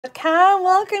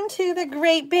Welcome to the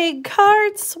Great Big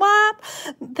Card Swap.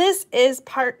 This is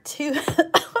part 2.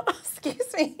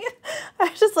 Excuse me. I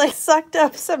just like sucked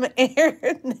up some air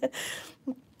and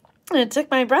it took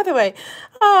my breath away.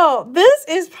 Oh, this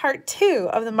is part 2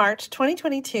 of the March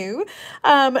 2022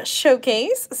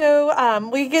 showcase. So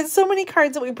we get so many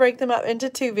cards that we break them up into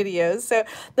 2 videos. So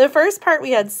the first part,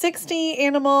 we had 60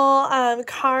 animal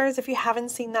cards. If you haven't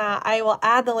seen that, I will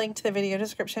add the link to the video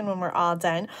description when we're all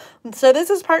done. So this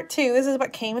is part 2. This is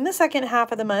what came in the second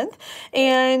half of the month.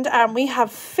 And we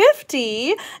have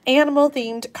 50 animal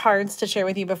themed cards to share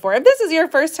with you before. If this is your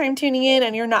first time tuning in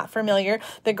and you're not familiar,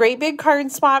 the Great Big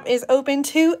Card Swap is open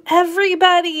to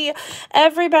everybody.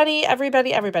 Everybody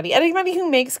who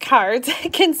makes cards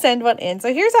can send one in.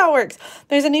 So here's how it works.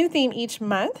 There's a new theme each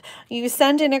month. You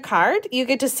send in a card, you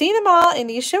get to see them all in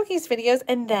these showcase videos,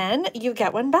 and then you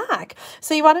get one back.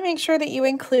 So you want to make sure that you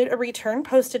include a return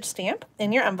postage stamp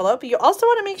in your envelope. You also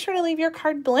want to make sure to leave your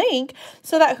card blank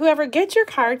so that whoever gets your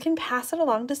card can pass it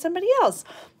along to somebody else.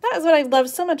 That is what I love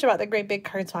so much about the Great Big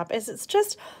Card Swap, is it's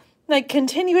just like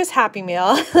continuous happy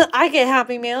mail. I get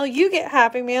happy mail, you get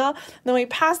happy mail, then we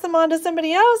pass them on to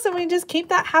somebody else, and we just keep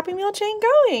that happy mail chain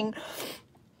going.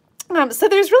 So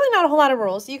there's really not a whole lot of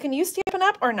rules. You can use Stampin'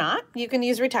 Up or not. You can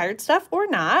use retired stuff or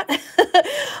not.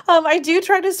 I do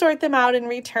try to sort them out in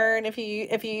return. If you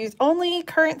use only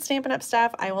current Stampin' Up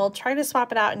stuff, I will try to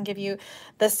swap it out and give you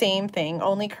the same thing,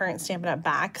 only current Stampin' Up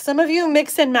back. Some of you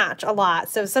mix and match a lot.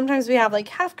 So sometimes we have like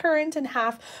half current and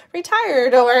half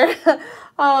retired, or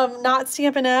not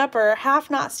Stampin' Up, or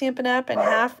half not Stampin' Up and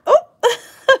half,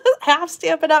 half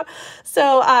Stampin' Up.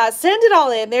 So send it all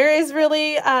in. There is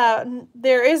really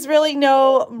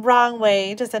no wrong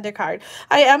way to send a card.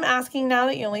 I am asking now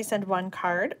that you only send one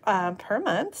card per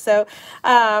month. So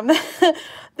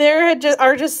there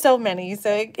are just so many.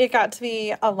 So it got to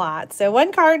be a lot. So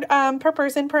one card per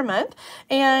person per month.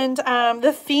 And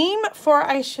the theme for,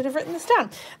 I should have written this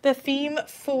down. The theme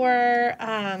for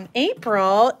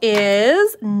April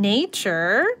is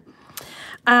nature.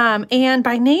 And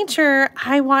by nature,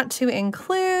 I want to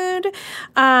include,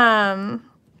 I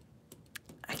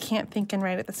can't think and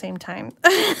write at the same time.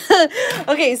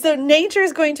 Okay, so nature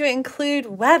is going to include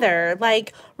weather,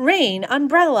 like rain,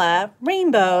 umbrella,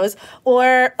 rainbows,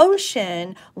 or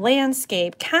ocean,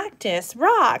 landscape, cactus,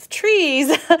 rocks,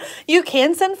 trees. You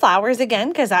can send flowers again,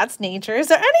 because that's nature.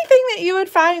 So anything that you would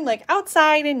find like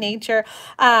outside in nature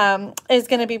is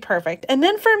going to be perfect. And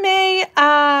then for May,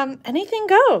 anything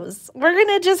goes. We're going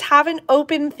to just have an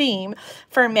open theme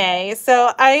for May.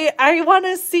 So I want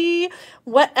to see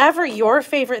whatever your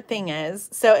favorite thing is.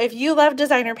 So if you love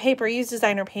designer paper, use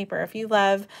designer paper. If you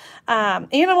love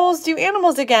animals, do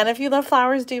animals again. If you love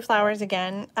flowers, do flowers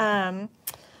again. You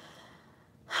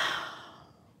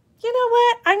know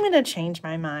what? I'm going to change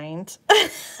my mind.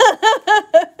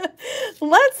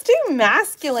 Let's do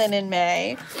masculine in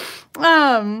May.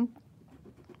 I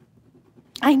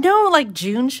know like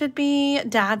June should be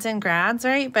dads and grads,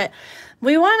 right? But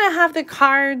we want to have the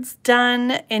cards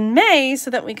done in May so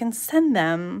that we can send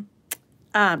them.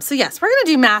 So yes, we're going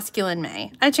to do masculine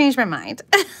May. I changed my mind.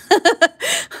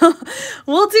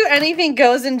 We'll do anything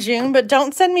goes in June, but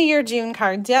don't send me your June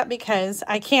cards yet, because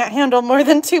I can't handle more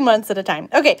than 2 months at a time.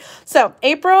 Okay, so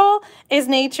April is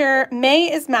nature,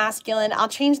 May is masculine. I'll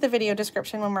change the video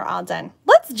description when we're all done.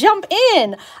 Let's jump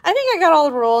in. I think I got all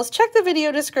the rules. Check the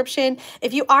video description.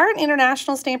 If you are an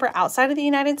international stamper outside of the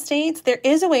United States, there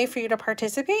is a way for you to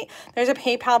participate. There's a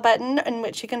PayPal button in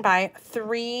which you can buy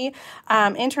 3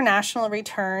 international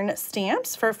return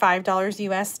stamps for $5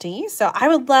 USD. So I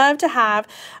would love to have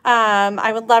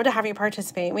you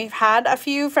participate. We've had a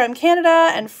few from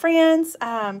Canada and France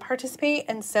participate,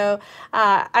 and so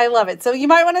I love it. So you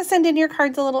might want to send in your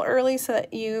cards a little early so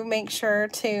that you make sure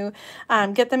to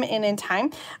get them in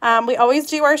time. We always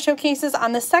do our showcases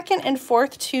on the 2nd and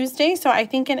 4th Tuesday. So I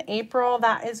think in April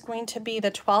that is going to be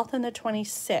the 12th and the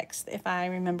 26th, if I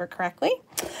remember correctly.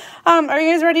 Are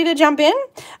you guys ready to jump in?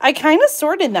 I kind of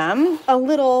sorted them a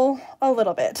little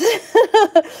bit.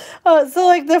 So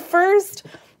like the first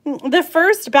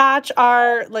batch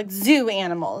are like zoo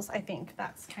animals. I think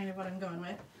that's kind of what I'm going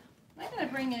with. I'm gonna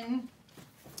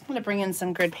bring in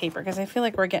some grid paper, because I feel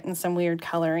like we're getting some weird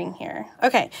coloring here.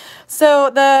 Okay, so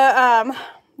the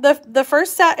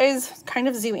first set is kind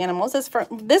of zoo animals.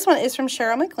 This one is from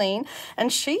Cheryl McLean,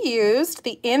 and she used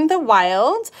the In the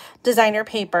Wild designer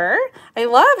paper. I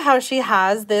love how she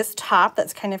has this top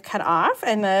that's kind of cut off,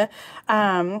 and the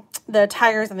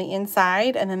tigers on the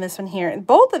inside, and then this one here. And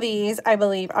both of these, I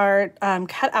believe, are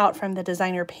cut out from the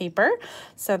designer paper.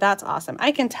 So that's awesome.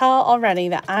 I can tell already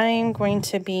that I'm going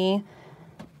to be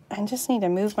I just need to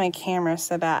move my camera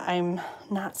so that I'm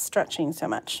not stretching so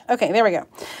much. Okay, there we go.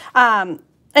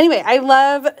 Anyway, I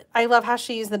love how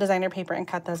she used the designer paper and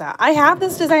cut those out. I have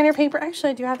this designer paper. Actually,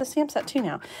 I do have the stamp set too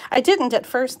now. I didn't at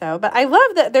first though, but I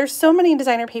love that there's so many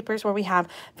designer papers where we have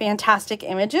fantastic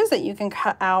images that you can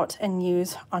cut out and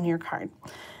use on your card.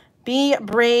 Be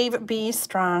brave, be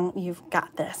strong. You've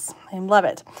got this. I love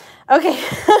it. Okay.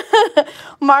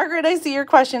 Margaret, I see your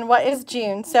question. What is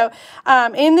June? So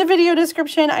in the video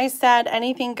description, I said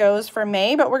anything goes for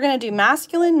May, but we're going to do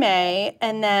masculine May,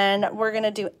 and then we're going to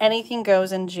do anything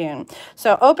goes in June.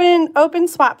 So open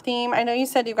swap theme. I know you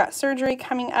said you've got surgery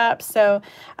coming up. So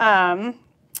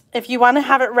if you want to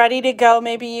have it ready to go,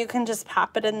 maybe you can just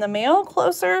pop it in the mail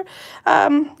closer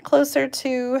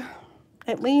to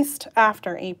at least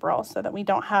after April, so that we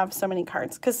don't have so many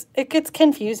cards, because it gets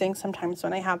confusing sometimes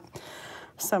when I have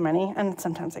so many, and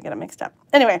sometimes I get it mixed up.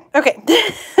 Anyway, okay.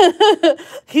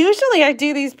 Usually I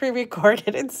do these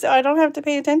pre-recorded, and so I don't have to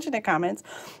pay attention to comments.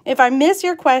 If I miss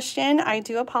your question, I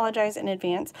do apologize in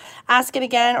advance. Ask it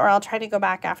again, or I'll try to go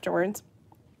back afterwards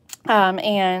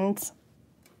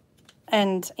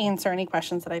and answer any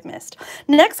questions that I've missed.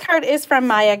 Next card is from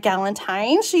Maya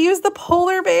Galentine. She used the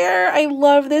polar bear. I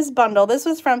love this bundle. This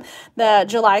was from the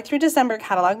July through December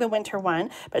catalog, the winter one,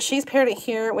 but she's paired it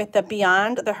here with the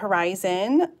Beyond the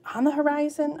Horizon, on the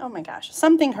horizon, oh my gosh,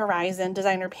 something horizon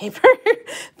designer paper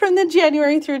from the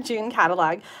January through June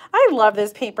catalog. I love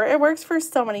this paper. It works for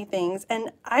so many things,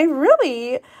 and I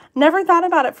really never thought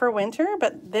about it for winter,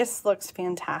 but this looks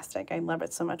fantastic. I love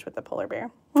it so much with the polar bear.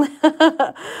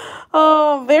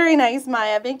 Oh, very nice,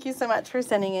 Maya. Thank you so much for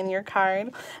sending in your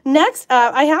card. Next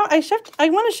up, I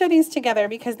want to show these together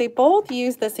because they both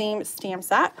use the same stamp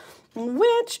set,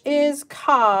 which is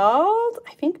called,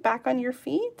 I think, Back on Your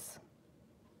Feet.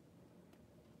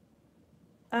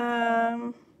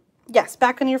 Yes,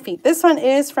 Back on Your Feet. This one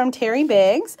is from Terry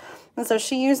Biggs. And so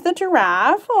she used the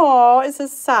giraffe. Oh, it's a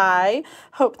sigh.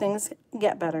 Hope things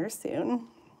get better soon.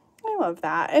 I love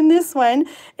that. And this one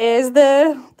is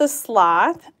the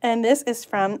sloth. And this is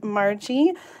from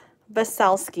Margie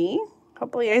Vaselski.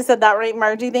 Hopefully I said that right,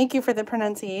 Margie. Thank you for the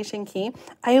pronunciation key.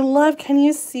 I love, can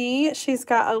you see? She's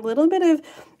got a little bit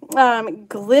of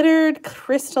glittered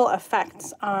crystal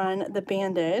effects on the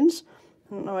bandage.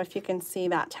 I don't know if you can see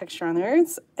that texture on there.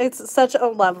 It's such a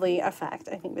lovely effect.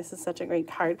 I think this is such a great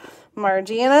card,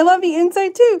 Margie. And I love the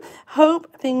inside too.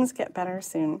 Hope things get better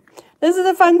soon. This is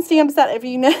a fun stamp set if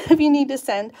you need to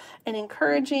send an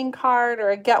encouraging card or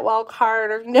a get well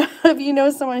card, or if you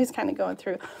know someone who's kind of going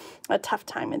through a tough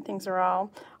time and things are all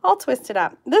twisted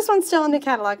up. This one's still in the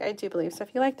catalog, I do believe. So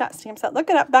if you like that stamp set, look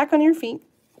it up, Back on Your Feet.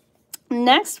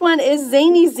 Next one is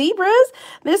Zany Zebras.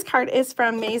 This card is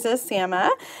from Mesa Sama,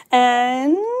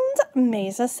 and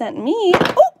Mesa sent me,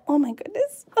 oh my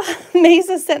goodness,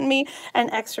 Mesa sent me an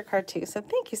extra card too. So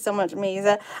thank you so much,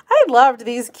 Mesa. I loved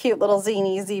these cute little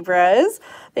Zany Zebras.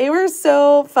 They were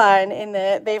so fun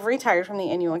they've retired from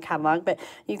the annual catalog, but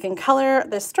you can color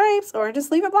the stripes or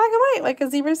just leave it black and white like a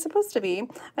zebra is supposed to be.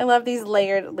 I love these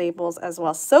layered labels as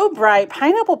well. So bright.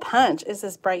 Pineapple Punch is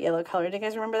this bright yellow color. Do you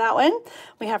guys remember that one?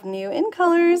 We have new in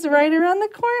colors right around the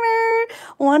corner.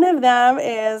 One of them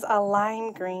is a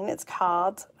lime green. It's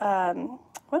called,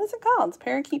 what is it called?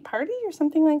 Parakeet Party or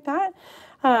something like that.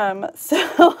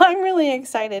 So I'm really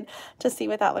excited to see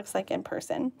what that looks like in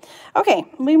person. Okay,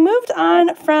 we moved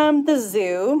on from the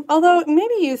zoo, although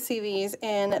maybe you see these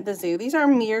in the zoo. These are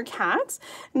meerkats,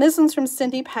 and this one's from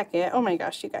Cindy Peckett. Oh my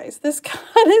gosh, you guys, this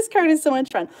card is so much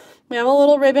fun. We have a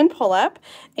little ribbon pull up,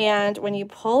 and when you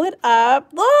pull it up,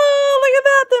 oh, look at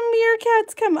that,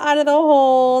 the meerkats come out of the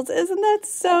holes. Isn't that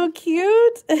so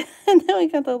cute? And then we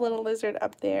got the little lizard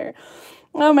up there.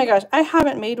 Oh my gosh, I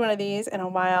haven't made one of these in a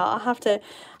while. I'll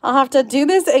have to do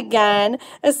this again.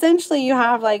 Essentially, you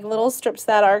have like little strips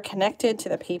that are connected to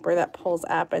the paper that pulls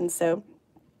up, and so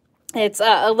it's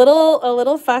a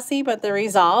little fussy, but the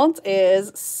result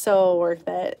is so worth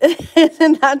it.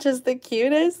 Isn't that just the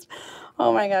cutest?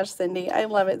 Oh my gosh, Cindy, I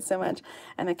love it so much.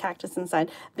 And the cactus inside.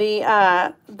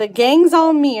 The Gangs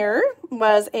All Mirror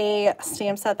was a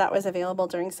stamp set that was available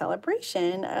during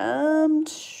Celebration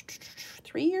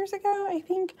 3 years ago, I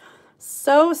think.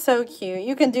 So cute.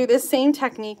 You can do this same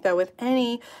technique though with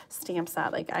any stamp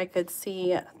set. Like I could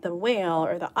see the whale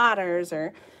or the otters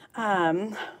or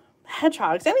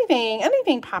hedgehogs,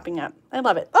 anything popping up. I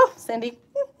love it. Oh, Cindy.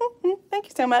 Thank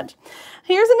you so much.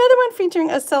 Here's another one featuring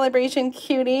a celebration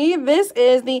cutie. This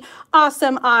is the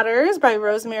Awesome Otters by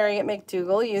Rosemary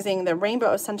McDougall, using the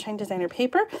Rainbow of Sunshine designer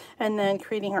paper and then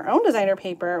creating her own designer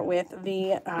paper with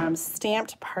the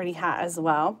stamped party hat as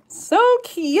well. So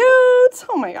cute.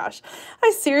 Oh my gosh.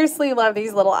 I seriously love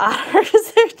these little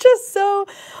otters. They're just so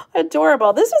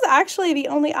adorable. This was actually the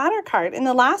only otter card. In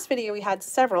the last video, we had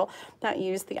several that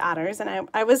used the otters, and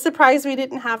I was surprised we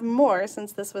didn't have more,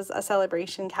 since this was a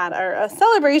celebration cat or a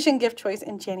celebration gift choice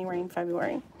in January and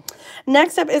February.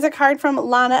 Next up is a card from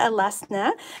Lana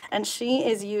Alesna, and she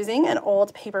is using an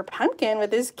old paper pumpkin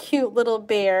with this cute little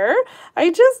bear.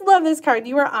 I just love this card.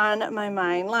 You are on my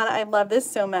mind. Lana, I love this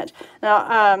so much.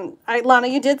 Now, Lana,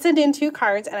 you did send in 2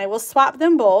 cards, and I will swap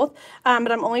them both,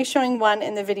 but I'm only showing one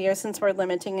in the video since we're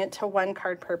limiting it to 1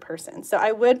 card per person. So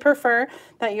I would prefer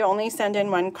that you only send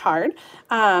in 1 card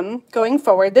going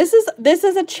forward. This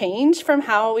is a change from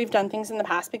how we've done things in the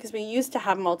past, because we used to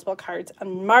have multiple cards.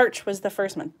 March was the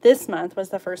first month. This month was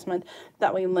the first month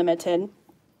that we limited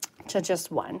to just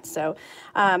 1. So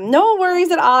no worries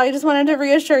at all. I just wanted to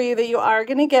reassure you that you are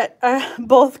going to get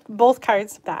both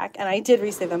cards back, and I did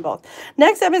receive them both.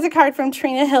 Next up is a card from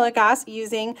Trina Hilligoss,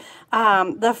 using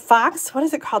the Fox, what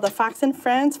is it called? The Fox and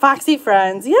Friends? Foxy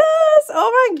Friends. Yes!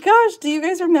 Oh my gosh. Do you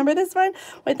guys remember this one?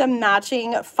 With the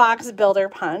matching Fox Builder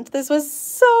Punch. This was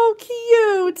so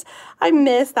cute. I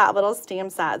miss that little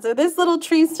stamp set. So this little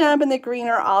tree stamp and the green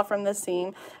are all from the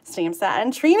same stamp set.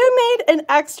 And Trina made an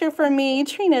extra for me.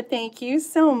 Trina, thank you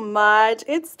so much.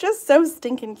 It's just so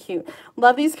stinking cute.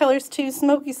 Love these colors too.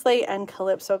 Smoky Slate and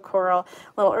Calypso Coral.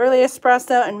 Little early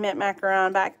espresso and mint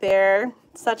macaron back there.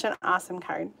 Such an awesome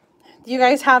card. Do you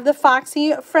guys have the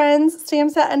Foxy Friends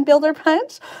stamp set and builder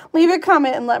punch? Leave a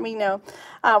comment and let me know.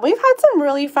 We've had some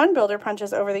really fun builder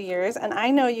punches over the years, and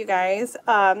I know you guys,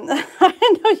 I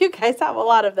know you guys have a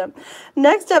lot of them.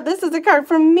 Next up, this is a card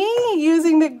from me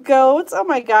using the goats. Oh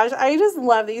my gosh, I just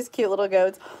love these cute little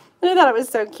goats. I thought it was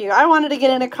so cute. I wanted to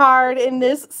get in a card in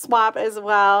this swap as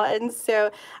well, and so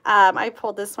I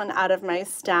pulled this one out of my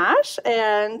stash,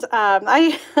 and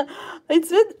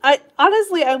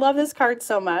honestly, I love this card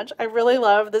so much. I really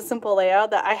love the simple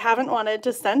layout that I haven't wanted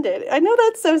to send it. I know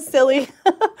that's so silly.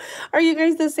 Are you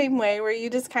guys the same way, where you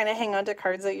just kind of hang on to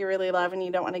cards that you really love and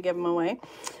you don't want to give them away?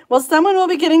 Well, someone will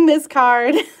be getting this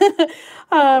card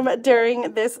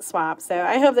during this swap, so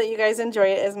I hope that you guys enjoy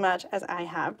it as much as I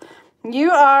have.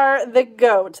 You are the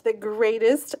goat, the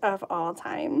greatest of all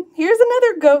time. Here's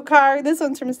another goat card. This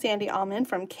one's from Sandy Allman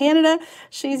from Canada.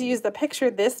 She's used the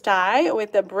Picture This die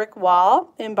with the brick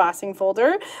wall embossing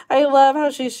folder. I love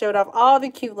how she showed off all the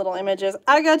cute little images.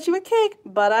 I got you a cake,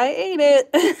 but I ate it.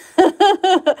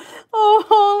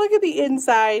 Oh, look at the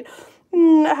inside.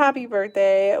 Happy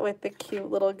birthday with the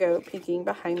cute little goat peeking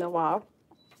behind the wall.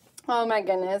 Oh my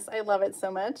goodness, I love it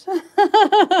so much.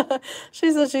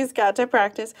 She says she's got to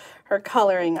practice her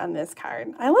coloring on this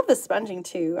card. I love the sponging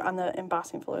too on the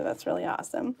embossing folder. That's really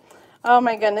awesome. Oh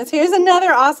my goodness, here's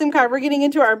another awesome card. We're getting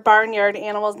into our barnyard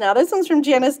animals now. This one's from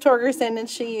Janice Torgerson, and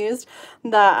she used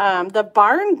the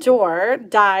barn door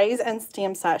dies and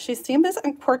stamp set. She stamped this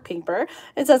on cork paper.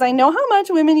 It says, "I know how much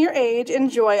women your age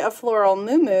enjoy a floral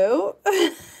moo-moo."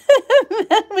 And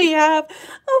then we have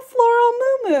a floral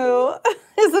moo-moo.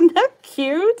 Isn't that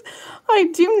cute? I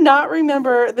do not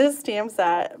remember this stamp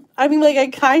set. I mean, like, I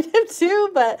kind of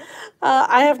do, but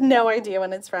I have no idea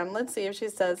when it's from. Let's see if she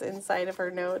says inside of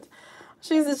her note.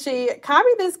 She says she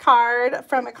copied this card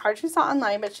from a card she saw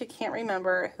online, but she can't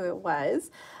remember who it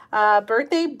was.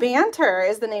 Birthday Banter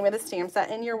is the name of the stamp set.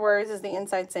 In Your Words is the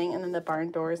inside saying, and then the barn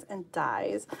doors and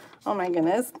dies. Oh my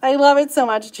goodness. I love it so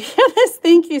much, Janice.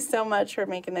 Thank you so much for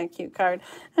making that cute card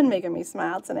and making me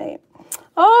smile tonight.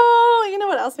 Oh, you know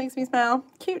what else makes me smile?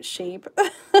 Cute sheep.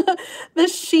 The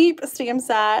sheep stamp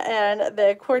set and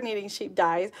the coordinating sheep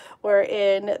dies were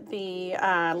in the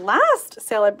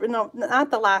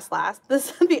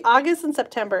the August and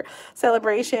September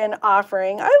celebration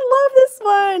offering. I love this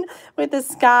one with the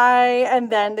sky and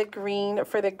then the green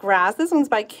for the grass. This one's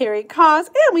by Carrie Koss,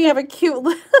 and we have a cute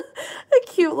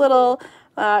little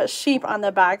sheep on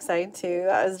the back side too.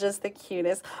 That is just the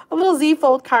cutest. A little Z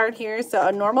fold card here, so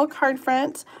a normal card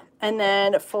front and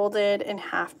then folded in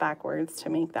half backwards to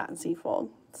make that Z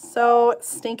fold. So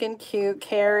stinking cute,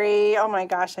 Carrie. Oh my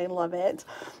gosh, I love it.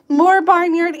 More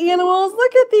barnyard animals.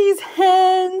 Look at these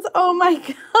hens. Oh my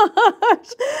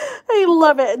gosh. I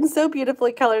love it. And so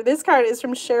beautifully colored. This card is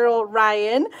from Cheryl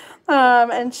Ryan.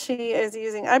 And she is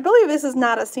using, I believe this is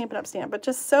not a Stampin' Up! Stamp, but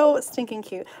just so stinking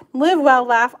cute. Live well,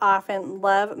 laugh often,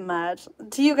 love much.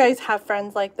 Do you guys have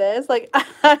friends like this? Like,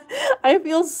 I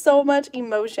feel so much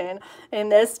emotion in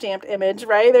this stamped image,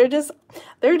 right? They're just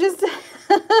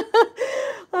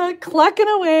clucking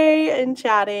away and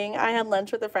chatting. I had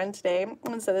lunch with a friend today,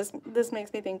 and so this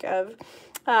makes me think of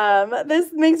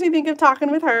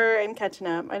talking with her and catching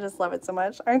up. I just love it so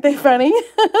much. Aren't they funny?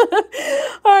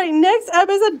 All right, next up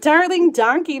is a darling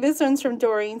donkey. This one's from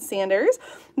Doreen Sanders.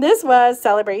 This was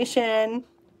Celebration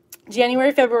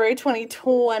January, February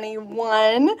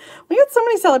 2021. We got so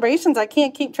many celebrations, I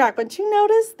can't keep track, but you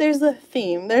notice there's a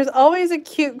theme. There's always a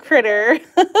cute critter.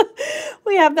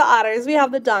 We have the otters, we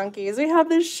have the donkeys, we have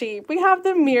the sheep, we have the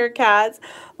meerkats.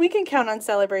 We can count on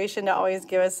Celebration to always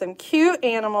give us some cute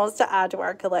animals to add to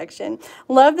our collection.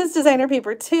 Love this designer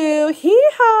paper too.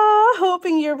 Hee-haw!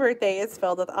 Hoping your birthday is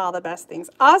filled with all the best things.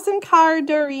 Awesome card,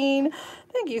 Doreen.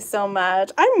 Thank you so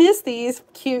much. I miss these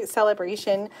cute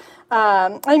Celebration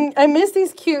I miss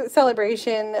these cute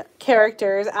Celebration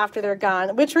characters after they're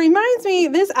gone, which reminds me,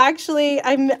 this actually,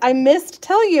 I missed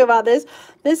telling you about this.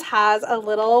 This has a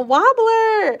little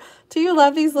wobbler. Do you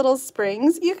love these little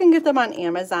springs? You can get them on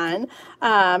Amazon.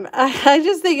 I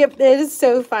just think it is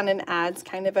so fun and adds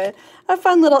kind of a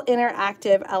fun little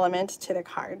interactive element to the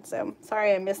card. So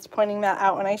sorry I missed pointing that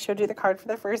out when I showed you the card for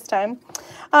the first time.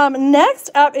 Next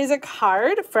up is a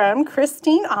card from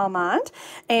Christine Almond.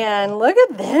 And look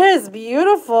at this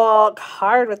beautiful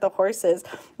card with the horses.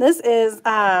 This is,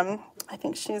 I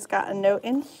think she's got a note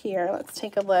in here. Let's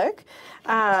take a look.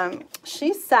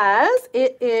 She says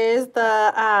it is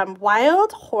the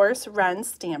Wild Horse Run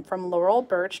stamp from Laurel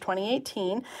Birch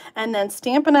 2018. And then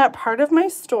Stampin' Up! Part of My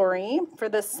Story for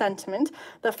the sentiment.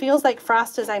 The Feels Like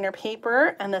Frost designer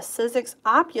paper and the Sizzix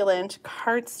Opulent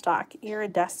cardstock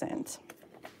iridescent.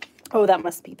 Oh, that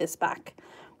must be this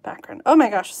background. Oh my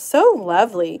gosh, so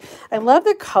lovely. I love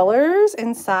the colors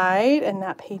inside and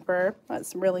that paper.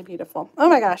 That's really beautiful. Oh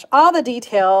my gosh, all the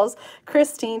details.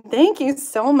 Christine, thank you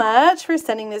so much for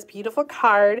sending this beautiful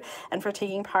card and for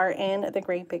taking part in the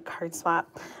Great Big Card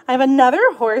Swap. I have another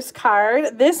horse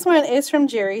card. This one is from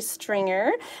Jerry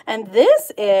Stringer, and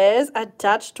this is a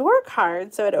Dutch door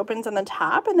card. So it opens on the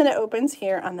top and then it opens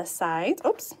here on the sides.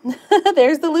 Oops,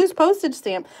 there's the loose postage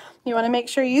stamp. You want to make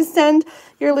sure you send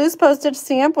your loose postage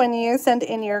stamp when you send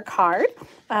in your card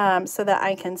so that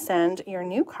I can send your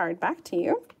new card back to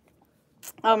you.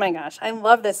 Oh my gosh, I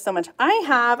love this so much. I'm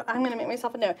going to make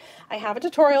myself a note. I have a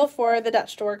tutorial for the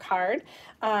Dutch door card.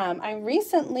 I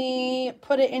recently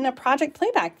put it in a project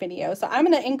playback video, so I'm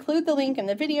going to include the link in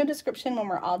the video description when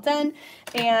we're all done.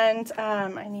 And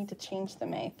I need to change the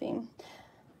May theme.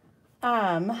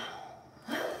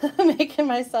 Making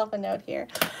myself a note here.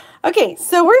 Okay,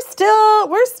 so we're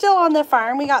still on the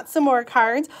farm. We got some more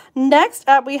cards. Next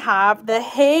up, we have the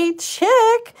Hey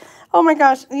Chick. Oh my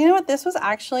gosh, you know what? This was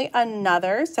actually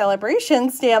another Celebration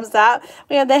stamp set.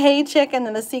 We had the Hey Chick and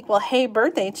then the sequel, Hey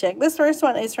Birthday Chick. This first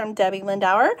one is from Debbie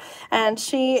Lindauer, and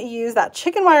she used that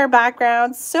chicken wire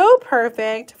background. So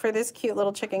perfect for this cute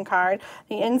little chicken card.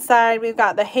 The inside, we've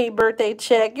got the Hey Birthday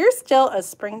Chick. You're still a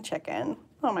spring chicken.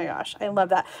 Oh my gosh, I love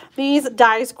that. These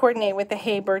dies coordinate with the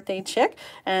Hey Birthday Chick,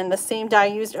 and the same die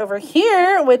used over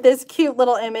here with this cute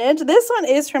little image. This one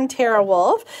is from Tara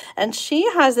Wolf, and she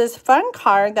has this fun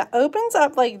card that opens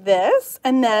up like this,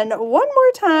 and then one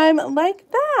more time like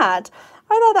that.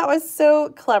 I thought that was so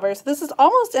clever. So this is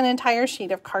almost an entire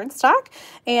sheet of cardstock,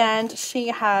 and she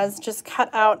has just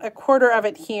cut out a quarter of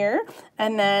it here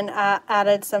and then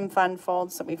added some fun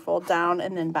folds. So we fold down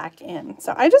and then back in.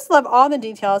 So I just love all the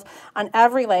details on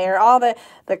every layer, all the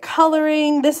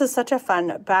coloring. This is such a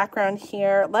fun background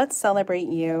here. Let's celebrate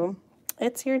you.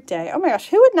 It's your day. Oh my gosh,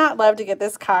 who would not love to get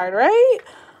this card, right?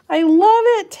 I love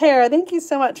it, Tara. Thank you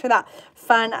so much for that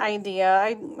fun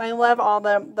idea. I love all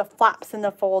the flaps and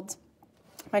the folds.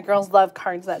 My girls love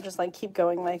cards that just like keep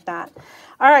going like that.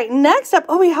 All right, next up,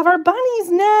 oh, we have our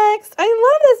bunnies next. I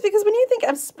love this because when you think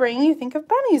of spring, you think of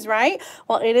bunnies, right?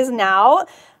 Well, it is now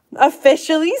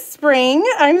Officially spring.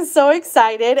 I'm so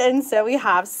excited. And so we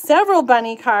have several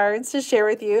bunny cards to share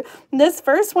with you. This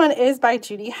first one is by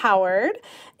Judy Howard.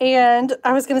 And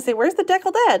I was going to say, where's the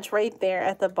deckled edge? Right there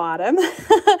at the bottom.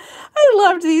 I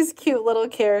loved these cute little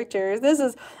characters. This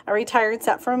is a retired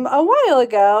set from a while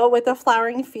ago with the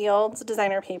Flowering Fields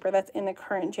designer paper that's in the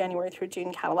current January through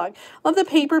June catalog. Love the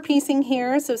paper piecing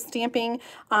here. So stamping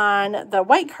on the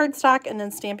white cardstock and then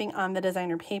stamping on the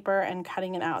designer paper and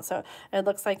cutting it out. So it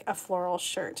looks like a floral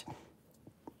shirt.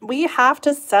 We have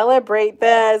to celebrate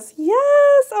this.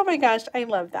 Yes. Oh my gosh. I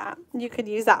love that. You could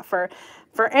use that for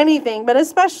anything, but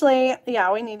especially,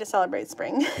 yeah, we need to celebrate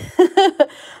spring.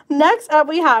 Next up,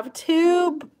 we have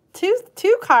two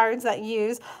cards that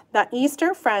use that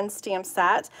Easter Friends stamp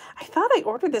set. I thought I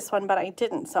ordered this one, but I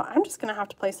didn't, so I'm just going to have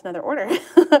to place another order.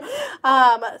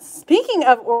 Speaking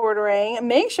of ordering,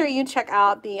 make sure you check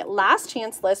out the last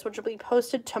chance list, which will be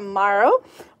posted tomorrow,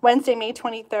 Wednesday, May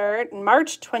 23rd,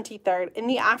 March 23rd in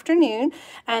the afternoon,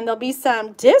 and there'll be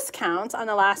some discounts on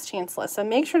the last chance list, so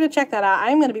make sure to check that out.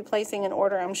 I'm going to be placing an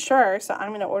order, I'm sure, so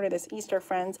I'm going to order this Easter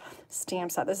Friends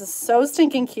stamp set. This is so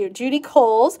stinking cute. Judy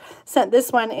Coles sent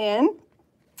this one in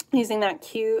using that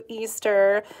cute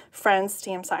Easter Friends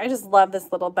stamp set. I just love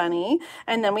this little bunny.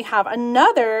 And then we have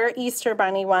another Easter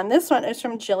bunny one. This one is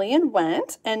from Jillian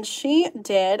Went, and she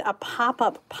did a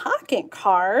pop-up pocket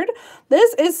card.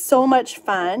 This is so much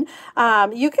fun.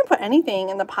 You can put anything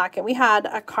in the pocket. We had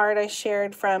a card I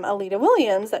shared from Alita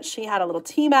Williams that she had a little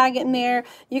tea bag in there.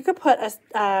 You could put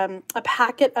a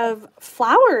packet of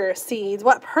flower seeds.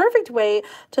 What perfect way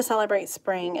to celebrate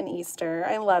spring and Easter.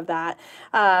 I love that.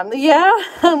 Yeah.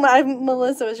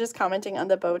 Melissa was just commenting on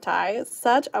the bow tie.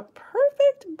 Such a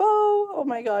perfect bow. Oh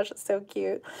my gosh, it's so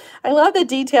cute. I love the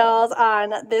details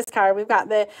on this card. We've got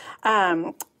the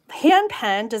hand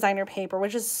pen designer paper,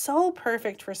 which is so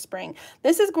perfect for spring.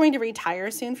 This is going to retire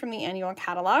soon from the annual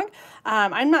catalog.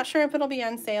 I'm not sure if it'll be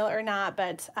on sale or not,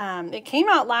 but it came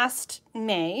out last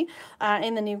May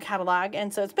in the new catalog,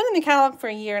 and so it's been in the catalog for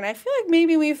a year, and I feel like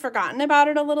maybe we've forgotten about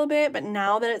it a little bit, but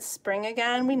now that it's spring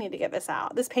again, we need to get this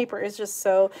out. This paper is just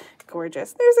so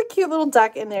gorgeous. There's a cute little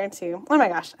duck in there too. Oh my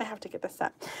gosh, I have to get this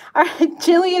set. All right,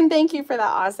 Jillian, thank you for that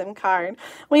awesome card.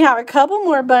 We have a couple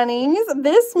more bunnies.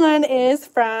 This one is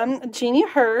from Jeannie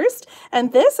Hurst,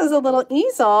 and this is a little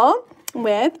easel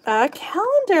with a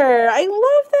calendar. I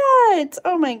love that.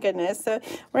 Oh my goodness. So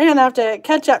we're going to have to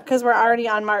catch up because we're already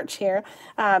on March here.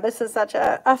 This is such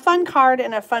a fun card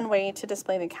and a fun way to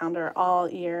display the calendar all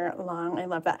year long. I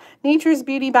love that. Nature's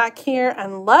Beauty back here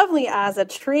and Lovely as a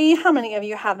Tree. How many of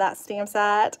you have that stamp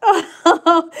set?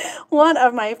 One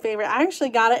of my favorite. I actually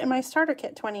got it in my starter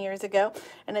kit 20 years ago,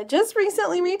 and it just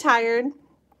recently retired.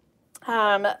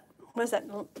 Was it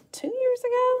 2 years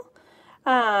ago?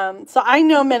 So I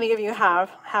know many of you have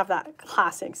that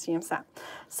classic stamp set.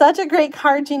 Such a great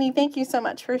card, Jeannie. Thank you so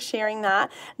much for sharing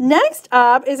that. Next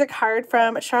up is a card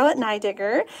from Charlotte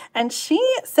Nydigger, and she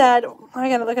said, I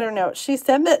gotta look at her notes. She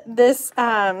said that this,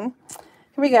 here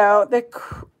we go,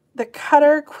 the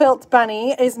Cutter Quilt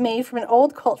Bunny is made from an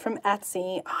old quilt from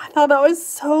Etsy. Oh, I thought that was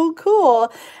so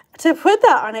cool to put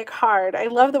that on a card. I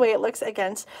love the way it looks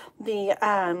against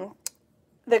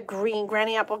the green,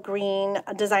 Granny Apple Green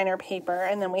designer paper,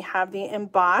 and then we have the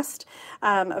embossed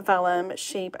vellum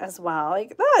shape as well.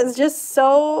 Like, that is just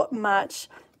so much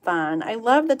fun. I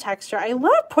love the texture. I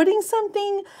love putting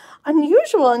something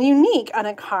unusual and unique on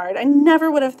a card. I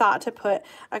never would have thought to put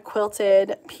a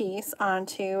quilted piece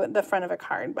onto the front of a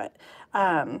card, but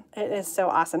it is so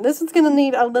awesome. This is going to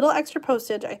need a little extra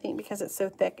postage, I think, because it's so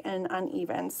thick and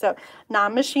uneven. So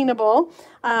non-machinable.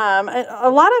 A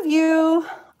lot of you...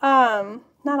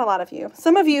 not a lot of you.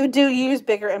 Some of you do use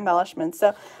bigger embellishments.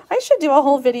 So I should do a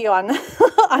whole video on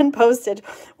on postage.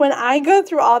 When I go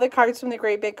through all the cards from the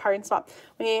Great Big Card Swap,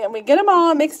 we get them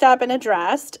all mixed up and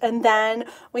addressed, and then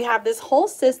we have this whole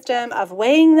system of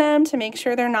weighing them to make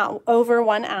sure they're not over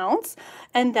 1 ounce.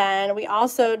 And then we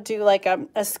also do like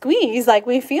a squeeze, like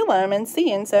we feel them and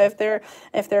see. And so if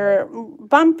they're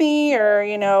bumpy or,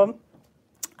 you know,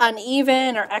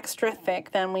 uneven or extra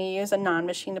thick, then we use a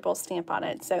non-machinable stamp on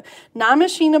it. So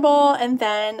non-machinable, and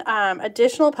then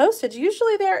additional postage.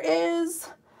 Usually there is,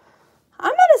 I'm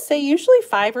going to say usually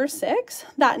 5 or 6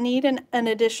 that need an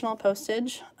additional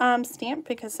postage stamp,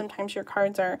 because sometimes your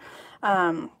cards are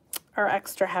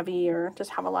extra heavy or just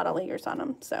have a lot of layers on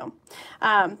them. So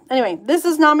anyway, this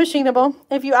is non-machinable.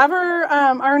 If you ever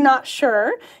are not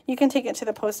sure, you can take it to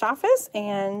the post office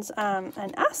and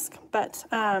ask. But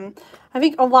I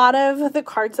think a lot of the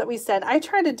cards that we said, I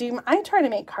try to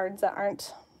make cards that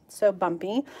aren't so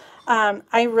bumpy.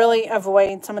 I really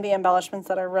avoid some of the embellishments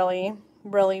that are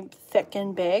really thick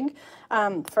and big.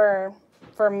 for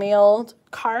mailed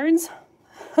cards.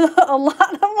 a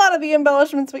lot of the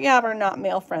embellishments we have are not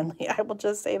mail friendly. I will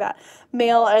just say that.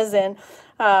 Mail as in,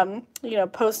 you know,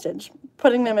 postage,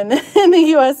 putting them in the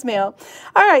U.S. mail.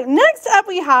 All right, next up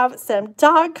we have some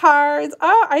dog cards.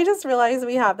 Oh, I just realized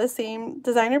we have the same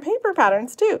designer paper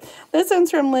patterns too. This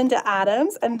one's from Linda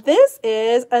Adams, and this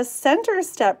is a center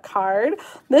step card.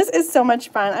 This is so much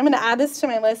fun. I'm going to add this to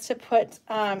my list to put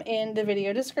in the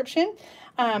video description.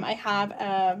 I have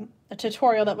a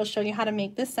tutorial that will show you how to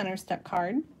make this center step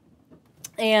card.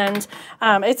 And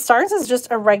it starts as just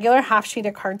a regular half sheet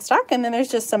of cardstock, and then there's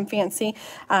just some fancy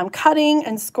cutting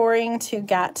and scoring to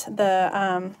get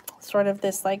the sort of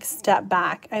this like step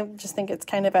back. I just think it's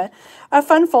kind of a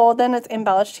fun fold. Then it's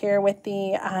embellished here with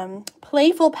the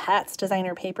Playful Pets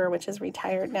designer paper, which is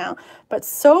retired now, but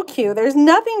so cute. There's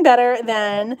nothing better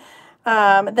than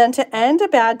to end a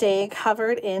bad day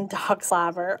covered in dog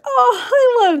slobber. Oh,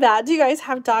 I love that. Do you guys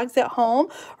have dogs at home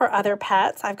or other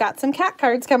pets? I've got some cat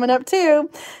cards coming up too.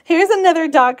 Here's another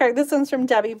dog card. This one's from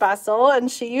Debbie Bustle,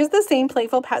 and she used the same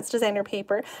Playful Pets designer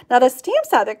paper. Now the stamp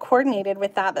set that coordinated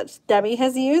with that Debbie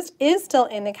has used is still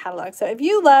in the catalog. So if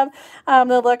you love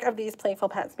the look of these Playful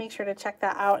Pets, make sure to check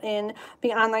that out in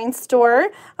the online store.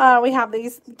 We have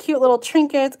these cute little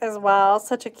trinkets as well.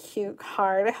 Such a cute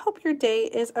card. I hope your day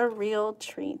is a real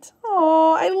treat.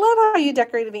 Oh, I love how you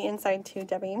decorated the inside too,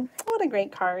 Debbie. What a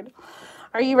great card.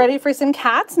 Are you ready for some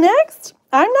cats next?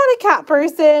 I'm not a cat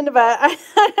person, but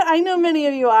I know many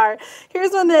of you are.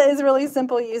 Here's one that is really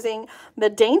simple using the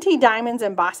Dainty Diamonds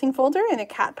embossing folder and a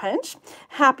cat punch.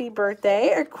 Happy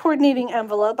birthday. A coordinating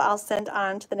envelope I'll send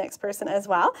on to the next person as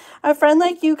well. A friend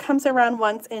like you comes around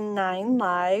once in 9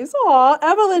 lives. Aw,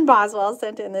 Evelyn Boswell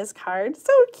sent in this card.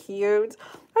 So cute.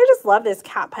 I just love this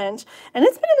cat punch, and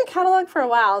it's been in the catalog for a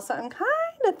while, so I'm kind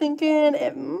of thinking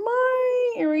it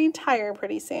might retire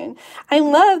pretty soon. I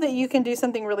love that you can do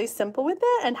something really simple with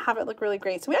it and have it look really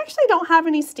great. So we actually don't have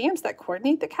any stamps that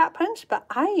coordinate the cat punch, but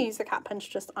I use the cat punch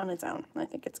just on its own. I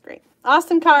think it's great.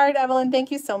 Awesome card, Evelyn. Thank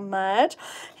you so much.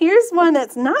 Here's one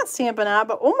that's not Stampin' Up,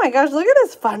 but oh my gosh, look at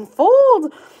this fun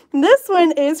fold. This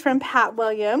one is from Pat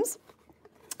Williams.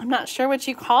 I'm not sure what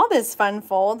you call this fun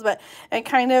fold, but it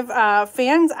kind of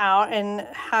fans out and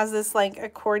has this like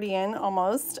accordion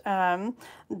almost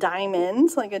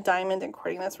diamond, like a diamond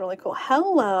accordion. That's really cool.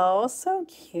 Hello, so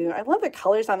cute. I love the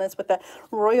colors on this with the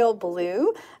royal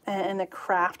blue and the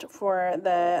craft for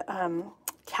the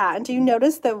cat. And do you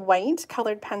notice the white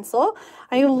colored pencil?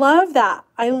 I love that.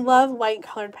 I love white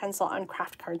colored pencil on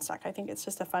craft cardstock. I think it's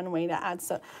just a fun way to add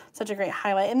such a great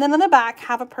highlight. And then on the back,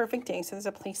 have a perfect day. So there's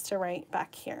a place to write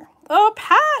back here. Oh,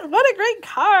 Pat, what a great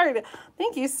card.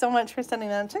 Thank you so much for sending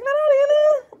that. Check that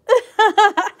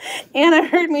out, Anna. Anna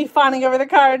heard me fawning over the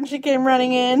card and she came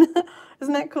running in.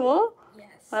 Isn't that cool?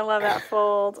 I love that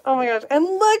fold. Oh my gosh. And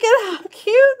look at how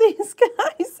cute these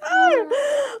guys are.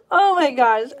 Oh my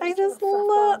gosh. I just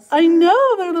love, I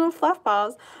know, they're little fluff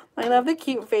balls. I love the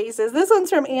cute faces. This one's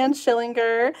from Ann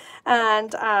Schillinger,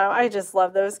 and I just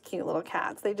love those cute little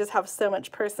cats. They just have so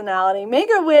much personality. Make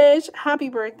a wish. Happy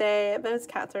birthday. Those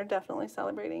cats are definitely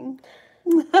celebrating.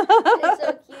 It's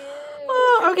so cute.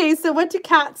 Oh, okay, so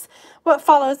what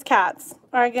follows cats?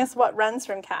 Or I guess what runs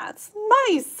from cats?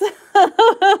 Mice.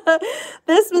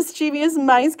 This mischievous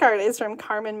mice card is from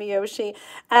Carmen Miyoshi.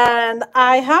 And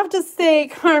I have to say,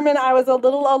 Carmen, I was a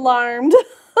little alarmed.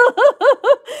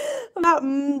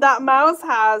 that mouse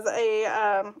has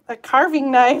a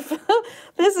carving knife.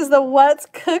 This is the What's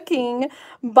Cooking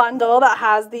bundle that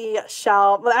has the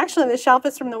shelf. Well, actually, the shelf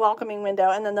is from the welcoming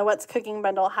window, and then the What's Cooking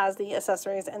bundle has the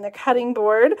accessories and the cutting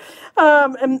board.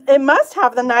 And it must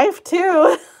have the knife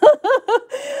too.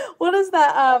 What is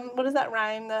that? What does that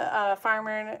rhyme? The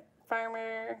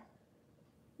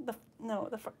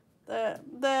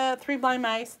the three blind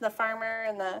mice, the farmer,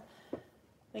 and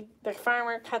the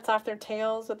farmer cuts off their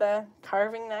tails with a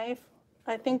carving knife.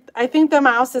 I think the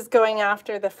mouse is going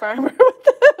after the farmer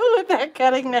with that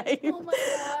cutting knife. Oh my gosh.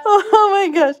 Oh my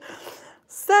gosh.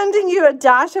 Sending you a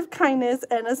dash of kindness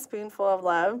and a spoonful of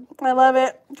love. I love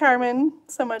it, Carmen.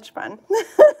 So much fun.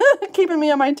 Keeping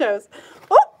me on my toes.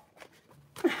 Oh!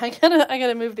 I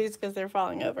gotta move these because they're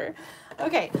falling over.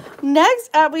 Okay,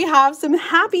 next up we have some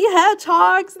happy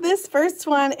hedgehogs. This first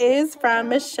one is from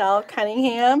Michelle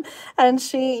Cunningham, and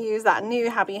she used that new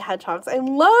happy hedgehogs. I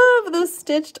love those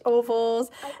stitched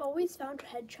ovals. I've always found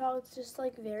hedgehogs just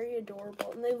like very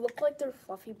adorable, and they look like they're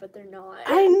fluffy, but they're not.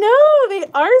 I know, they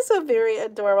are so very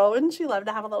adorable. Wouldn't you love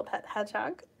to have a little pet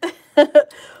hedgehog? I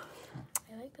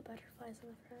like the butterfly on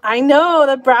the front. I know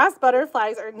the brass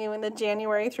butterflies are new in the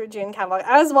January through June catalog,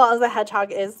 as well as the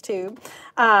hedgehog is too.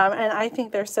 And I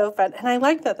think they're so fun. And I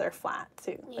like that they're flat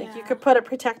too. Like you Yeah. could put a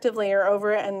protective layer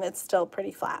over it and it's still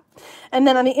pretty flat. And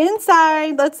then on the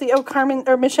inside, let's see. Oh, Carmen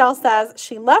or Michelle says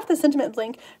she left the sentiment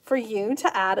blank for you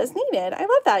to add as needed. I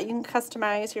love that. You can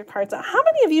customize your cards. How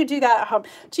many of you do that at home?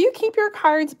 Do you keep your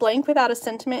cards blank without a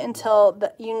sentiment until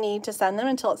you need to send them,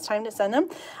 until it's time to send them?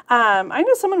 I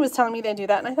know someone was telling me they do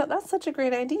that, and I thought that's such a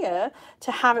great idea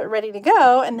to have it ready to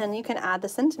go, and then you can add the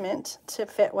sentiment to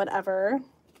fit whatever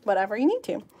you need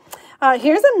to.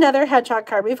 Here's another hedgehog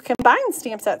card. We've combined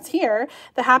stamp sets here.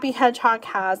 The Happy Hedgehog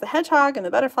has the hedgehog and the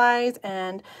butterflies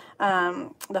and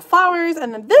the flowers,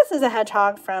 and then this is a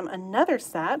hedgehog from another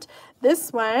set.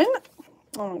 This one,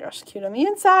 oh my gosh, cute on the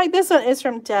inside. This one is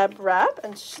from Deb Rep,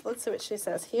 and let's see what she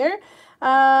says here.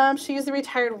 She used the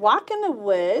retired Walk in the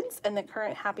Woods and the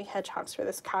current Happy Hedgehogs for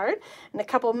this card, and a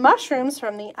couple mushrooms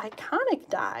from the Iconic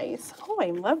dies. Oh, I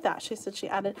love that. She said she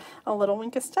added a little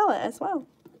Winkostella as well.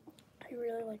 I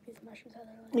really like these mushrooms.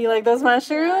 You like those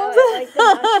mushrooms? Yeah, I like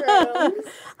the mushrooms.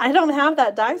 I don't have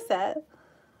that die set.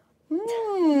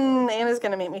 Anna's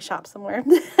going to make me shop somewhere.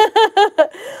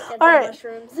 All right.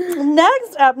 Mushrooms.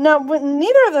 Next up, no,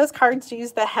 neither of those cards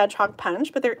use the hedgehog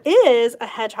punch, but there is a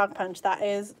hedgehog punch that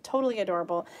is totally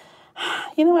adorable.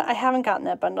 You know what? I haven't gotten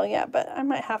that bundle yet, but I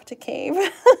might have to cave.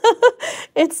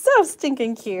 It's so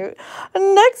stinking cute.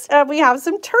 Next up, we have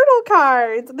some turtle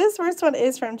cards. This first one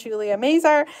is from Julia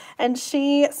Mazar, and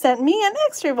she sent me an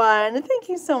extra one. Thank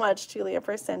you so much, Julia,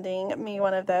 for sending me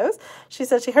one of those. She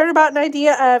said she heard about an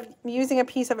idea of using a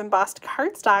piece of embossed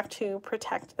cardstock to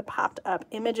protect the popped up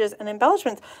images and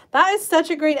embellishments. That is such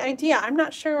a great idea. I'm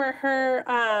not sure where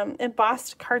her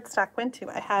embossed cardstock went to.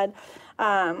 I had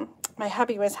my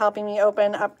hubby was helping me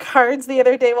open up cards the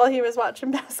other day while he was watching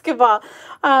basketball.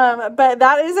 But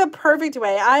that is a perfect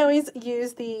way. I always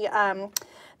use the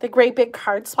great big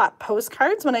card swap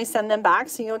postcards when I send them back.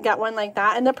 So you'll get one like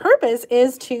that. And the purpose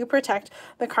is to protect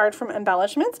the card from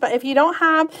embellishments. But if you don't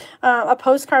have a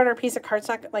postcard or a piece of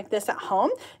cardstock like this at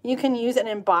home, you can use an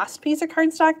embossed piece of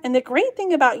cardstock. And the great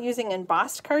thing about using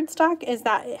embossed cardstock is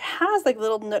that it has like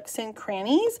little nooks and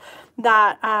crannies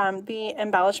that the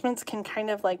embellishments can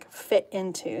kind of like fit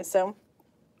into. So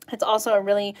it's also a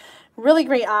really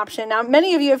great option. Now,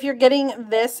 many of you, if you're getting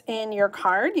this in your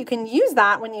card, you can use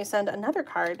that when you send another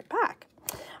card back.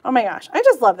 Oh my gosh, I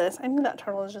just love this. I think that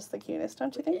turtle is just the cutest,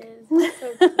 don't you think? It is.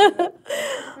 So cute.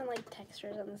 Different like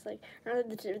textures on this, like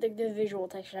the visual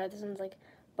texture. This one's like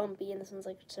bumpy, and this one's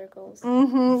like circles.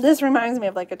 This reminds me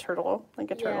of like a turtle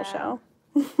Yeah. shell.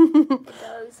 It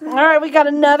does. All right, we got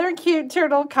another cute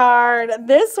turtle card.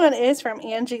 This one is from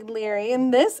Angie Leary,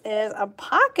 and this is a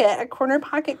corner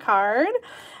pocket card.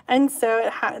 And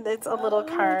so it's a little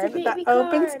card that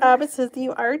opens up. It says,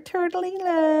 "You are totally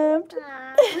loved."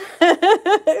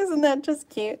 Isn't that just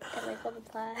cute? I like all the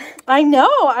plaid. I know.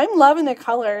 I'm loving the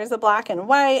colors, the black and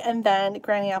white, and then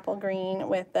granny apple green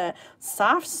with the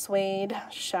soft suede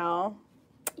shell.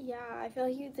 Yeah, I feel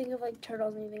like you think of like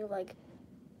turtles and you think of like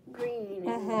green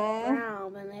and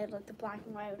brown, and they had like the black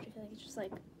and white, which I feel like it's just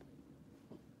like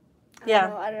I don't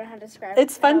know how to describe it.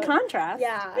 It's fun contrast.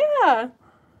 Yeah. Yeah.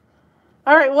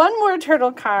 All right, one more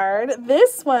turtle card.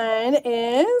 This one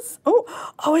is,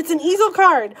 it's an easel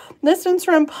card. This one's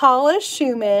from Paula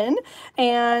Schumann.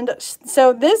 And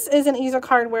so this is an easel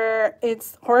card where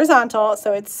it's horizontal,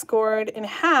 so it's scored in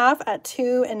half at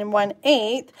 2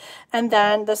 1/8. And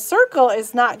then the circle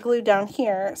is not glued down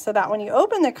here, so that when you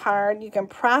open the card, you can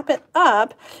prop it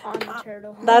up. On the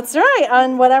turtle. That's right,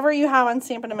 on whatever you have on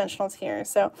Stampin' Dimensionals here.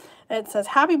 So it says,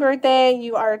 "Happy birthday,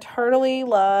 you are totally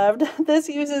loved." This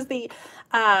uses the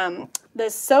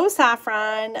So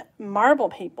Saffron marble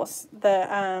paper,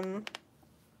 the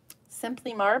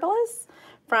Simply Marvelous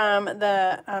from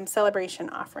the celebration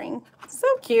offering. So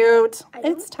cute.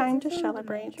 It's time to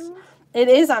celebrate. It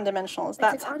is on Dimensionals.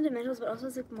 It's on Dimensionals, but also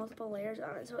has like multiple layers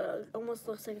on it, so it almost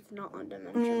looks like it's not on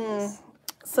Dimensionals.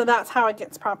 So that's how it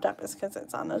gets propped up, is because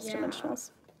it's on those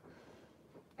Dimensionals.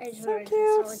 So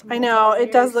cute. I know,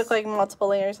 it does look like multiple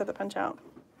layers of the punch out.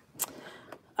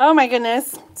 Oh my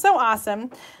goodness, so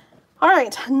awesome. All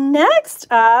right, next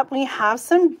up we have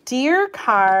some deer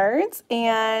cards,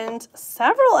 and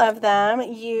several of them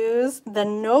use the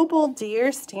Noble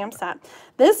Deer stamp set.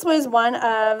 This was one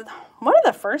of one of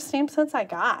the first stamp sets I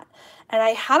got. And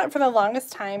I had it for the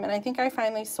longest time, and I think I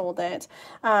finally sold it.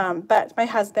 But my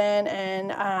husband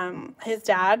and his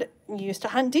dad used to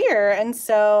hunt deer, and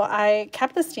so I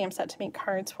kept the stamp set to make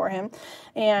cards for him.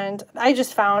 And I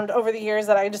just found over the years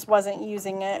that I just wasn't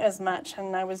using it as much,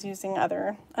 and I was using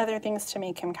other things to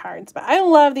make him cards. But I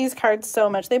love these cards so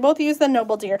much. They both use the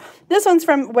Noble Deer. This one's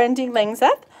from Wendy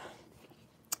Langseth.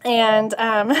 And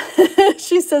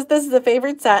she says this is a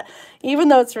favorite set, even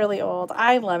though it's really old.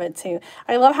 I love it too.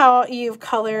 I love how you've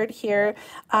colored here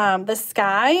the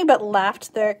sky, but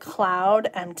left the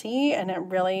cloud empty, and it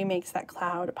really makes that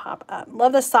cloud pop up.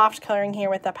 Love the soft coloring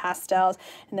here with the pastels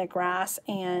and the grass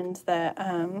and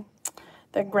the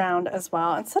ground as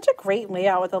well. It's such a great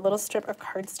layout with a little strip of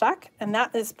cardstock, and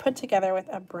that is put together with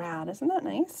a brad. Isn't that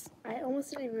nice? I almost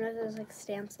didn't even realize there was like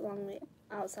stamps along the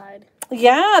outside.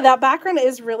 Yeah, that background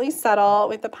is really subtle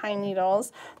with the pine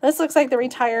needles. This looks like the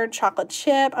retired chocolate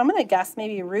chip. I'm going to guess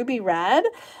maybe ruby red.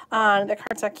 The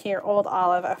cardstock here, old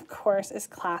olive, of course, is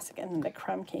classic, and then the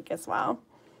crumb cake as well.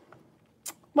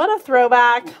 What a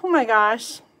throwback. Oh my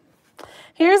gosh.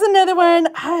 Here's another one.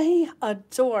 I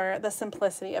adore the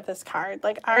simplicity of this card.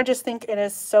 Like, I just think it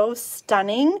is so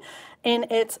stunning in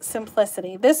its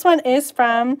simplicity. This one is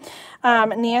from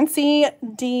Nancy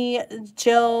D.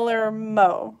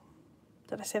 Gillermo.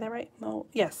 Did I say that right? Mo?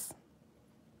 Yes.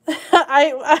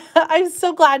 I'm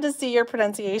so glad to see your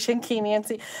pronunciation, Key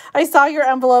Nancy. I saw your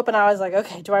envelope and I was like,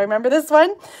 okay, do I remember this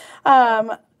one?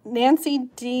 Nancy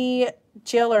D.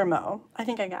 Gillermo. I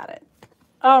think I got it.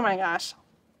 Oh my gosh.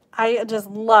 I just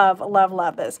love, love,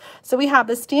 love this. So we have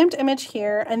the stamped image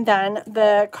here and then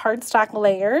the cardstock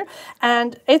layer.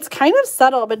 And it's kind of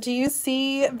subtle, but do you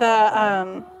see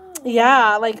the,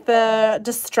 yeah, like the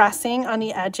distressing on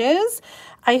the edges?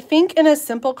 I think in a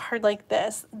simple card like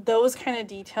this, those kind of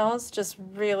details just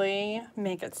really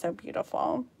make it so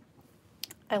beautiful.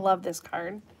 I love this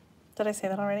card. Did I say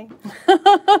that already?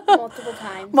 Multiple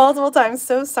times. Multiple times.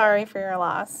 So sorry for your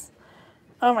loss.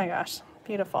 Oh my gosh.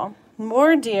 Beautiful.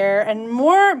 More deer and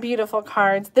more beautiful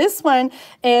cards. This one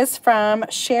is from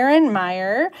Sharon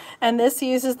Meyer, and this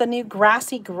uses the new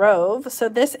Grassy Grove. So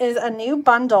this is a new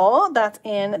bundle that's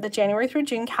in the January through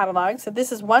June catalog. So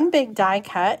this is one big die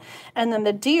cut, and then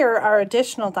the deer are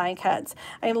additional die cuts.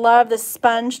 I love the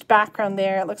sponged background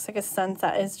there. It looks like a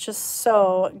sunset. It's just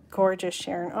so gorgeous,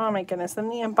 Sharon. Oh my goodness.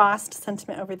 And the embossed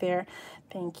sentiment over there.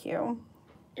 Thank you.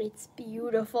 It's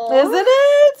beautiful. Isn't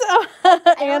it?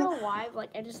 I don't know why, but like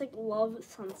I just like love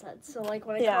sunsets. So like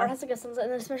when a card has like a sunset,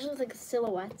 and especially with like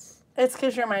silhouettes. It's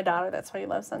because you're my daughter. That's why you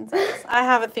love sunsets. I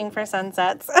have a thing for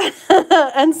sunsets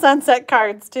and sunset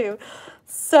cards too.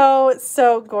 So,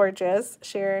 so gorgeous,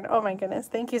 Sharon. Oh my goodness.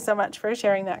 Thank you so much for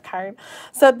sharing that card.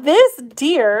 So this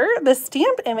deer, the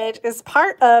stamped image, is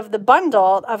part of the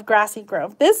bundle of Grassy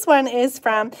Grove. This one is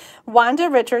from Wanda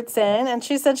Richardson, and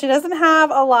she said she doesn't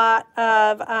have a lot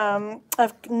of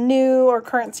new or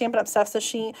current Stampin' Up! Stuff, so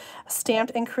she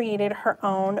stamped and created her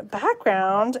own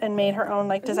background and made her own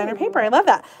like designer paper. I love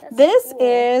that. This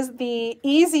is the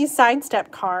Easy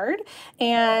Sidestep card,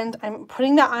 and I'm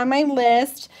putting that on my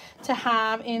list to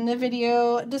have in the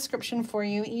video description for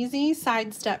you. Easy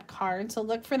Sidestep card, so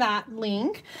look for that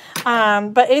link.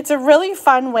 But it's a really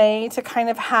fun way to kind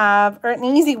of have, or an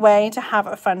easy way to have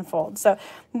a fun fold. So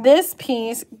this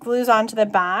piece glues onto the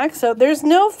back, so there's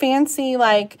no fancy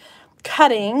like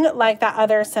cutting like that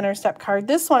other center step card.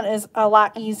 This one is a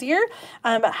lot easier,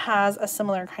 but has a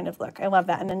similar kind of look. I love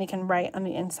that. And then you can write on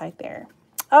the inside there.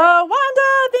 Oh,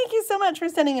 Wanda, thank you so much for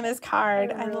sending in this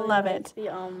card. I really love it.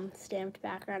 The stamped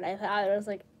background. I thought it was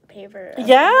like paper.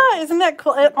 Yeah, isn't that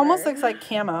cool? It almost looks like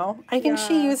camo. I think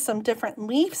she used some different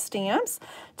leaf stamps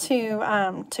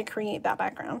to create that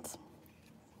background.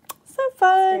 So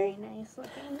fun. Very nice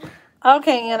looking.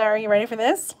 Okay, Anna, are you ready for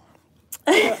this?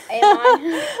 Am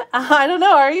I? I don't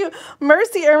know. Are you?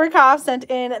 Mercy Ermikoff sent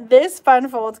in this fun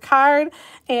folds card,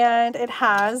 and it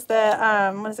has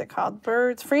the what is it called?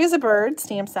 Birds Free as a Bird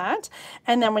stamp set.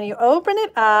 And then when you open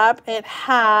it up, it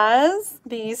has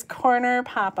these corner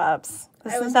pop-ups.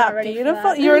 Isn't that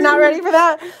beautiful? You were not ready for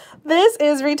that? This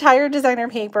is retired designer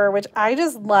paper, which I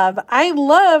just love. I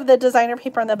love the designer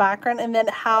paper on the background, and then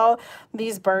how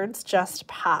these birds just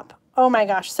pop. Oh my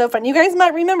gosh, so fun. You guys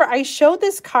might remember I showed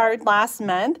this card last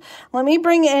month. Let me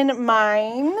bring in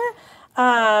mine.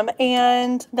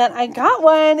 And then I got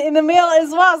one in the mail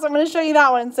as well, so I'm going to show you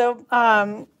that one. So,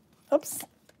 oops.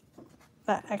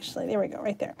 Actually, there we go,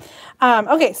 right there.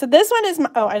 Okay, so this one is my,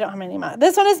 oh, I don't have my name on it.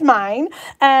 This one is mine,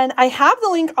 and I have the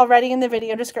link already in the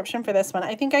video description for this one.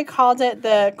 I think I called it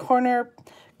the corner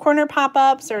corner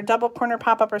pop-ups or double corner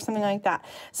pop-up or something like that.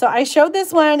 So I showed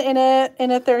this one in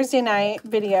a Thursday night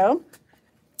video.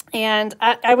 And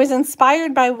I was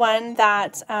inspired by one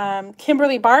that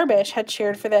Kimberly Barbish had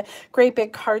shared for the Great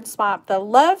Big Card Swap, the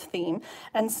love theme.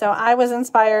 And so I was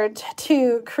inspired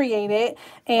to create it.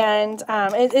 And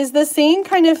it is the same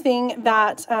kind of thing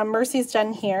that Mercy's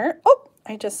done here. Oh,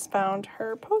 I just found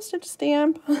her postage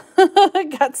stamp.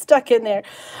 Got stuck in there.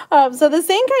 So the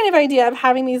same kind of idea of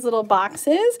having these little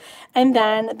boxes and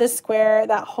then the square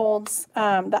that holds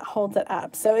it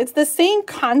up. So it's the same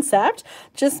concept,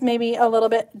 just maybe a little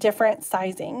bit different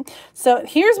sizing. So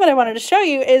here's what I wanted to show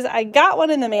you is I got one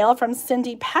in the mail from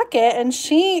Cindy Peckett, and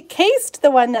she cased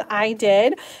the one that I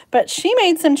did, but she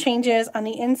made some changes on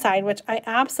the inside, which I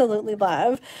absolutely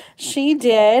love. She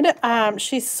did,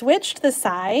 she switched the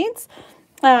sides.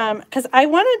 Because I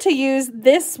wanted to use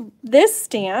this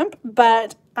stamp,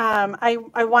 but I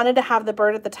wanted to have the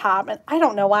bird at the top, and I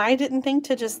don't know why I didn't think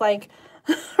to just like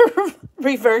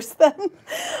reverse them.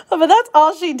 But that's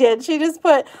all she did. She just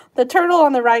put the turtle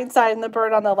on the right side and the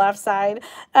bird on the left side,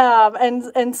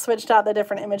 and switched out the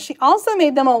different image. She also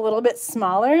made them a little bit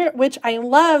smaller, which I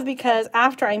love because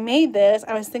after I made this,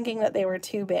 I was thinking that they were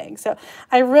too big. So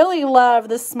I really love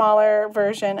the smaller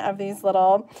version of these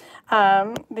little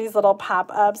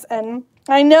pop-ups. And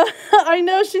I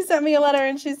know she sent me a letter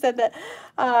and she said that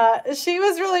she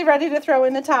was really ready to throw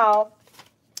in the towel,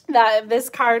 that this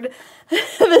card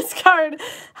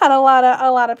had a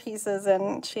lot of pieces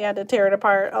and she had to tear it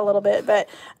apart a little bit, but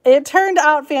it turned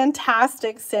out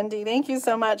fantastic. Cindy, thank you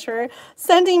so much for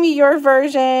sending me your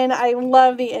version. I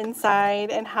love the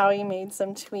inside and how you made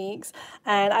some tweaks,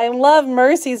 and I love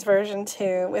Mercy's version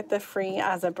too with the free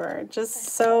as a bird. Just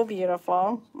so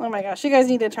beautiful. Oh my gosh, you guys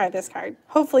need to try this card.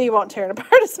 Hopefully you won't tear it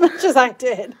apart as much as I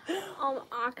did.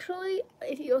 Actually,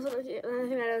 if you also another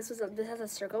thing I noticed was that this has a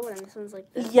circle and this one's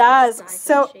like this. Yes.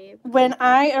 So when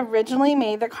I originally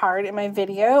made the card in my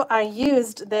video, I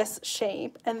used this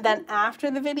shape, and then after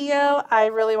the video, I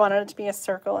really wanted it to be a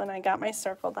circle, and I got my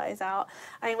circle dies out.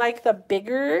 I like the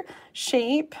bigger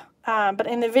shape, but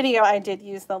in the video, I did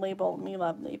use the Label Me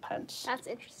Lovely punch. That's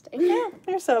interesting. Yeah,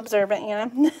 you're so observant, Anna.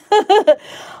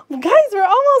 Guys, we're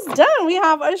almost done. We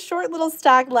have a short little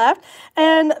stack left,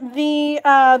 and the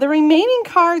remaining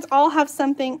cards all have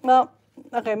something. Well,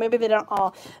 okay, maybe they don't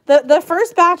all. The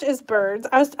first batch is birds.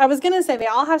 I was gonna say they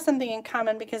all have something in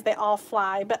common because they all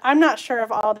fly, but I'm not sure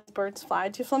if all these birds fly.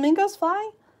 Do flamingos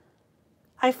fly?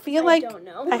 I don't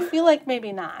know. I feel like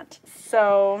maybe not.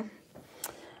 So.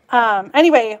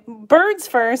 Anyway, birds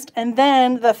first, and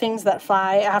then the things that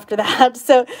fly after that.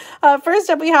 So first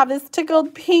up, we have this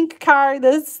tickled pink card,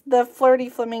 the flirty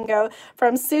flamingo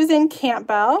from Susan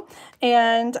Campbell.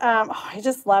 And I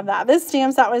just love that. This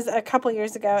stamps that was a couple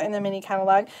years ago in the mini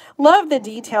catalog. Love the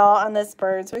detail on this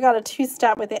bird. So we got a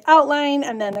 2-step with the outline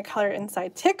and then the color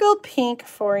inside. Tickled pink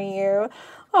for you.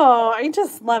 Oh, I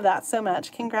just love that so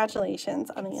much. Congratulations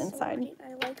on the inside.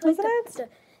 I like it?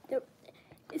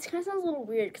 It kind of sounds a little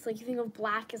weird because, like, you think of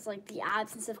black as, like, the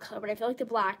absence of color, but I feel like the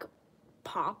black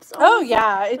pops. Oh,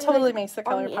 yeah. It totally makes the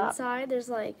color pop. On the inside, there's,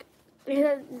 like, that's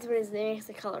what it is. It makes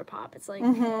the color pop. It's, like,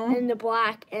 and the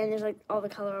black, and there's, like, all the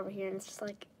color over here, and it's just,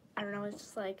 like, I don't know. It's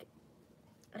just, like,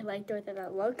 I like the way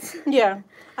that looks. Yeah.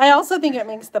 I also think it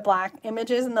makes the black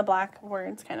images and the black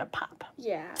words kind of pop.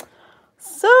 Yeah.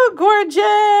 So gorgeous.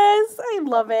 I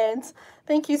love it.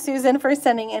 Thank you, Susan, for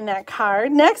sending in that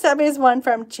card. Next up is one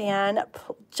from Jane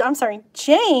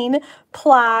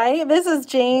Ply. This is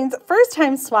Jane's first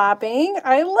time swapping.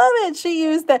 I love it. She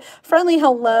used the Friendly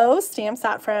Hello stamp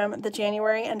set from the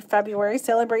January and February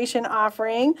celebration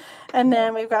offering. And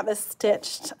then we've got the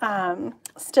stitched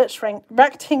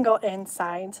rectangle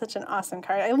inside. Such an awesome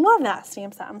card. I love that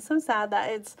stamp set. I'm so sad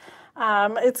that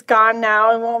it's gone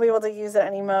now and won't be able to use it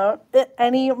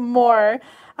anymore.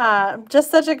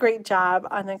 Just such a great job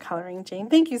on the coloring, Jane.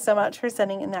 Thank you so much for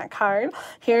sending in that card.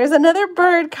 Here's another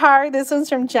bird card. This one's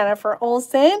from Jennifer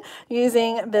Olson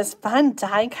using this fun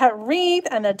die cut wreath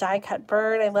and the die cut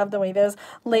bird. I love the way those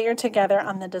layer together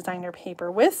on the designer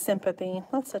paper with sympathy.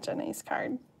 That's such a nice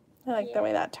card. I like the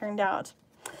way that turned out.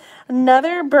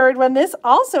 Another bird one. This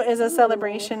also is a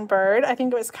celebration bird. I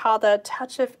think it was called a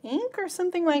Touch of Ink or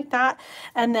something like that.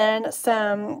 And then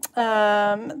some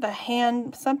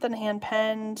hand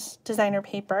penned designer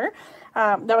paper.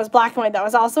 That was black and white. That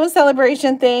was also a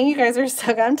celebration thing. You guys are so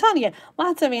good. I'm telling you,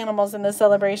 lots of animals in the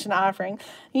celebration offering.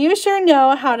 You sure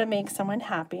know how to make someone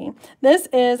happy. This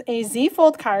is a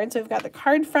Z-fold card. So we've got the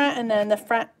card front, and then the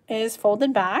front is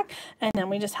folded back. And then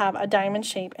we just have a diamond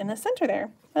shape in the center there.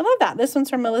 I love that. This one's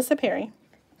from Melissa Perry.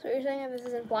 So you're saying that this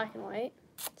is in black and white?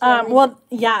 Well,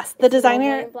 yes, the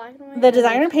designer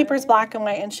paper is color? black and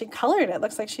white, and she colored it.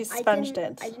 Looks like she sponged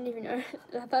it. I didn't even know.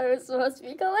 I thought it was supposed to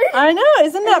be colored. I know,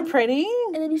 isn't that pretty?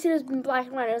 And then you said it was in black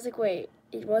and white. I was like, wait,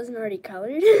 it wasn't already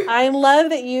colored? I love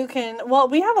that you can, well,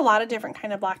 we have a lot of different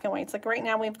kind of black and whites. Like right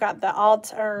now we've got the All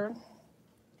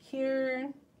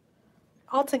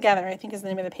Together, I think is the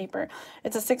name of the paper.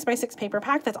 It's a 6x6 paper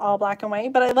pack that's all black and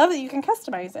white, but I love that you can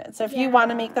customize it. So if you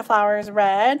want to make the flowers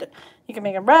red, you can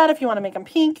make them red. If you want to make them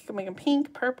pink, you can make them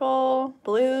pink, purple,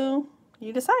 blue.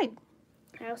 You decide.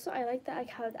 I like that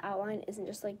how the outline isn't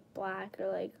just like black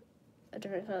or like a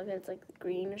different color. It's like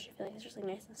green, or she feel like it's just like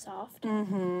nice and soft.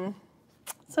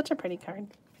 Such a pretty card.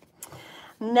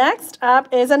 Next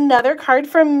up is another card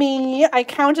from me. I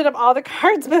counted up all the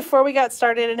cards before we got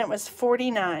started, and it was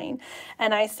 49.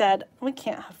 And I said, we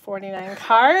can't have 49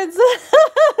 cards.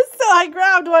 So I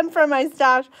grabbed one from my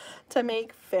stash to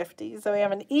make 50. So we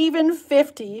have an even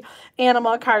 50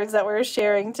 animal cards that we're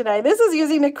sharing today. This is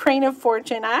using the Crane of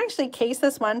Fortune. I actually cased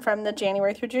this one from the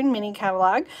January through June mini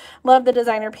catalog. Love the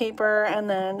designer paper and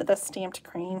then the stamped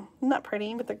crane. Isn't that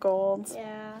pretty with the golds?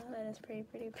 Yeah, that is pretty.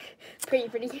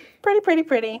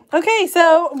 Pretty. Okay,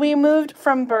 so we moved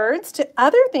from birds to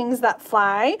other things that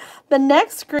fly. The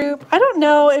next group, I don't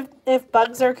know if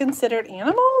bugs are considered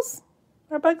animals.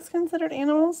 Are bugs considered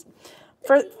animals?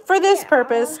 For this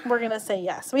purpose, we're going to say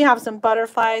yes. We have some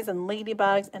butterflies and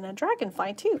ladybugs and a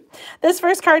dragonfly too. This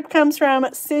first card comes from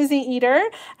Susie Eater,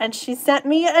 and she sent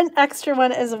me an extra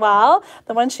one as well.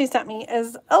 The one she sent me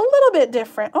is a little bit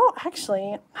different. Oh,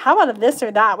 actually, how about this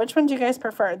or that? Which one do you guys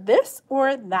prefer, this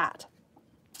or that?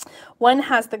 One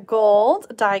has the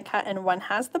gold die cut and one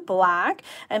has the black,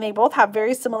 and they both have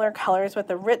very similar colors with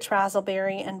the rich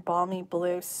raspberry and balmy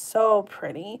blue. So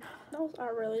pretty. Those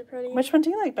are really pretty. Which one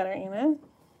do you like better, Anna?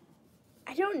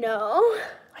 I don't know.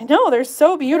 I know, they're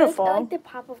so beautiful. I like the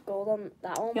pop of gold on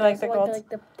that one. You like the gold? Like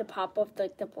the pop of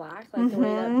the black, like the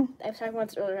way that I was talking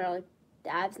about earlier, like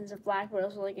the absence of black, but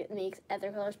also like it makes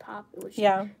other colors pop, which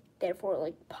therefore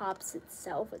like pops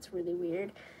itself. It's really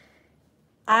weird.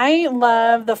 I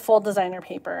love the full designer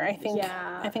paper. I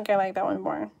think I like that one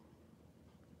more.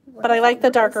 But I like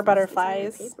the darker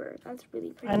butterflies. Paper. That's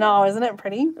really pretty. I know, isn't it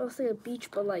pretty? It looks like a beach,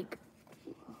 but like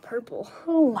purple.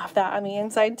 Oh, love that on the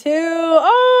inside too.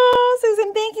 Oh,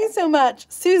 Susan, thank you so much.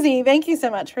 Susie, thank you so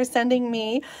much for sending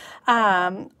me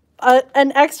an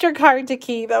extra card to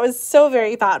keep. That was so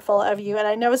very thoughtful of you, and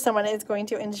I know someone is going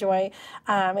to enjoy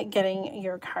getting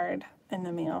your card in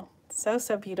the mail.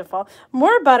 So beautiful.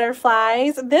 More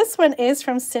butterflies. This one is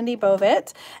from Cindy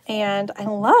Bovitt, and I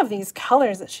love these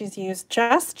colors that she's used.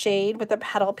 Just Jade with the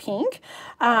petal pink.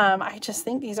 I just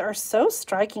think these are so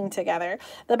striking together.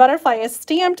 The butterfly is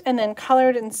stamped and then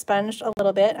colored and sponged a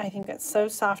little bit. I think it's so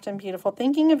soft and beautiful.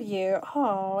 Thinking of you.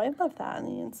 Oh, I love that on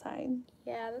the inside.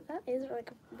 Yeah, that is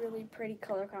like a really pretty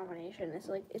color combination. It's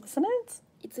like, isn't it?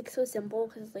 It's like so simple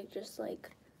because it's like just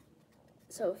like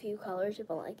so few colors,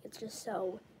 but like it's just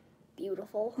so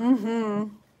beautiful.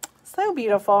 So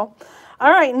beautiful. All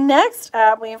right, next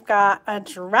up we've got a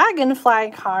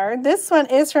dragonfly card. This one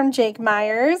is from Jake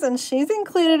Myers, and she's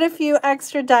included a few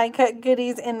extra die cut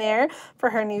goodies in there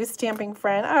for her new stamping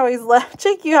friend. I always love,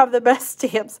 Jake, you have the best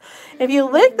stamps. If you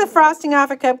lick the frosting off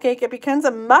a cupcake, it becomes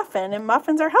a muffin, and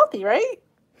muffins are healthy, right?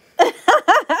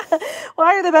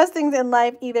 Why are the best things in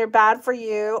life either bad for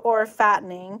you or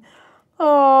fattening?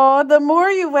 Oh, the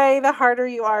more you weigh, the harder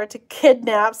you are to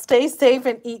kidnap. Stay safe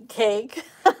and eat cake.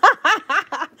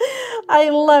 I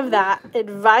love that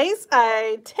advice.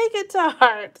 I take it to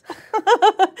heart.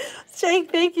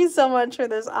 Jake, thank you so much for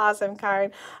this awesome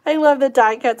card. I love the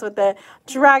die cuts with the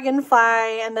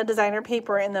dragonfly and the designer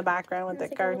paper in the background with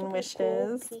the garden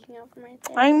wishes.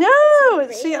 I know.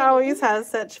 She always has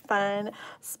such fun,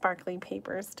 sparkly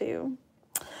papers too.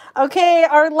 Okay,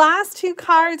 our last two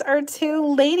cards are two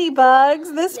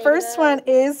ladybugs. This first one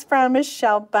is from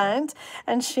Michelle Bunt,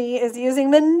 and she is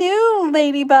using the new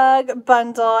ladybug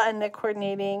bundle and the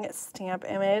coordinating stamp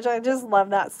image. I just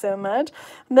love that so much.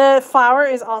 The flower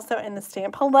is also in the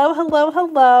stamp. Hello, hello,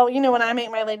 hello. You know, when I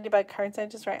make my ladybug cards, I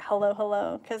just write hello,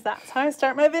 hello, because that's how I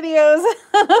start my videos.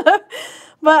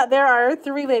 But there are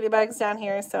 3 ladybugs down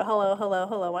here, so hello, hello,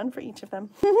 hello, one for each of them.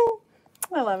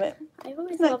 I love it. I've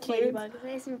always loved ladybugs.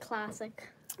 Nice and classic.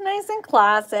 Nice and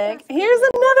classic. Here's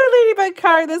another ladybug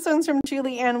card. This one's from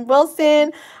Julie Ann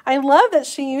Wilson. I love that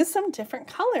she used some different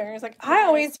colors. Like I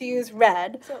always use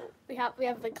red. So We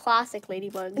have the classic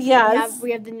ladybugs. Yes.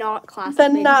 We have the not classic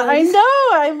ladybugs. I know.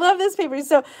 I love this paper.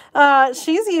 So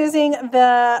she's using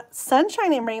the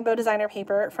Sunshine and Rainbow designer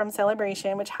paper from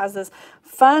Celebration, which has this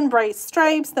fun bright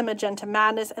stripes, the magenta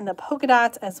madness, and the polka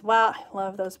dots as well. I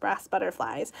love those brass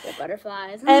butterflies. The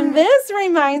butterflies. And this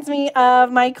reminds me of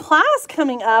my class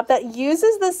coming up that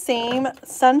uses the same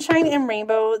Sunshine and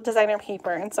Rainbow designer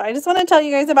paper. And so I just want to tell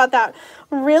you guys about that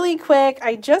really quick.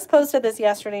 I just posted this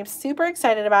yesterday. I'm super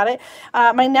excited about it.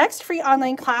 My next free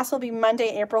online class will be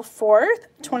Monday, April 4th,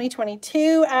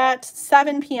 2022 at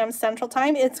 7 p.m. Central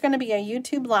Time. It's going to be a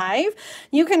YouTube Live.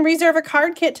 You can reserve a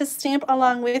card kit to stamp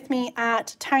along with me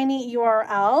at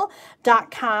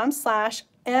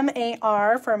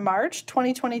tinyurl.com/MAR for March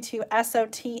 2022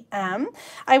 SOTM.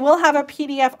 I will have a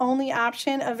PDF only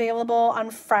option available on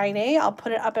Friday. I'll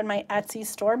put it up in my Etsy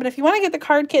store. But if you want to get the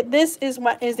card kit, this is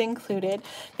what is included.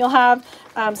 You'll have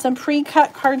some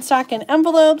pre-cut cardstock and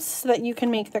envelopes so that you can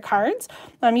make the cards.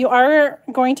 You are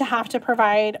going to have to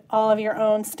provide all of your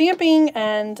own stamping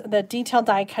and the detailed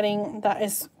die cutting that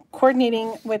is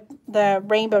coordinating with the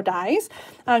rainbow dies.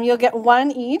 You'll get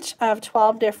one each of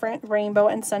 12 different rainbow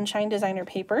and sunshine designer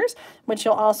papers, which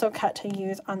you'll also cut to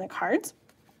use on the cards.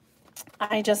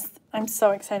 I'm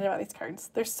so excited about these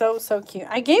cards. They're so, so cute.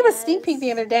 I gave a sneak peek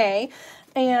the other day,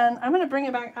 and I'm going to bring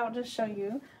it back out to show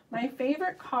you. My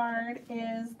favorite card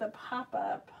is the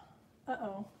pop-up.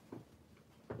 Uh-oh.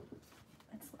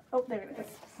 Oh, there it is.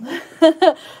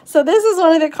 So this is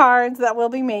one of the cards that we'll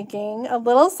be making. A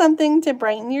little something to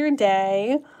brighten your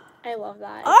day. I love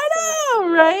that. I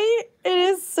know, right? It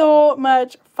is so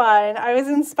much fun. I was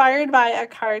inspired by a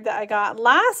card that I got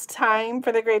last time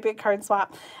for the Great Big Card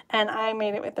Swap, and I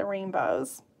made it with the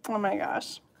rainbows. Oh my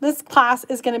gosh. This class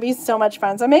is going to be so much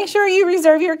fun. So make sure you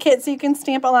reserve your kit so you can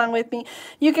stamp along with me.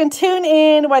 You can tune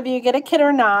in whether you get a kit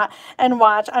or not and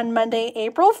watch on Monday,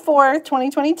 April 4th,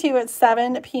 2022 at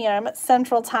 7 p.m.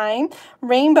 Central Time,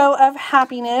 Rainbow of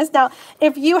Happiness. Now,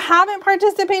 if you haven't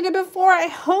participated before, I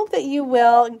hope that you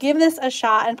will give this a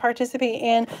shot and participate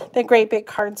in the Great Big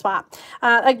Card Swap.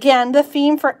 Again, the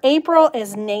theme for April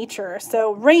is nature.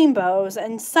 So rainbows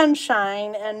and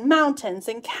sunshine and mountains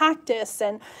and cactus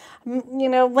and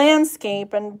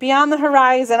landscape and beyond the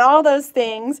horizon, all those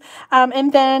things.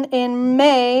 And then in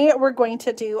May, we're going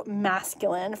to do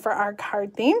masculine for our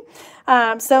card theme.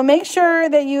 So make sure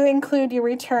that you include your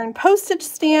return postage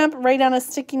stamp, write on a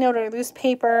sticky note or loose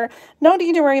paper. No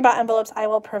need to worry about envelopes. I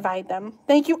will provide them.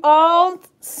 Thank you all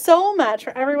so much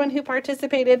for everyone who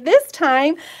participated this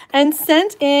time and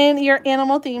sent in your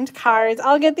animal themed cards.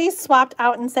 I'll get these swapped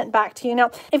out and sent back to you. Now,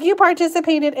 if you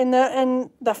participated in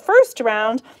the first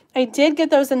round, I did get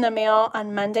those in the mail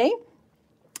on Monday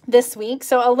this week,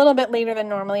 so a little bit later than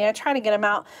normally. I try to get them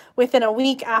out within a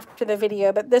week after the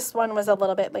video, but this one was a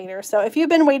little bit later. So if you've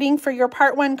been waiting for your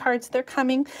part 1 cards, they're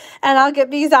coming, and I'll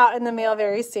get these out in the mail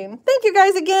very soon. Thank you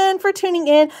guys again for tuning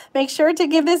in. Make sure to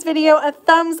give this video a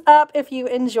thumbs up if you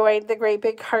enjoyed the Great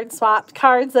Big Card Swap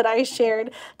cards that I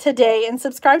shared today, and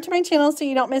subscribe to my channel so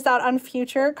you don't miss out on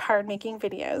future card making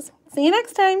videos. See you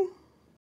next time.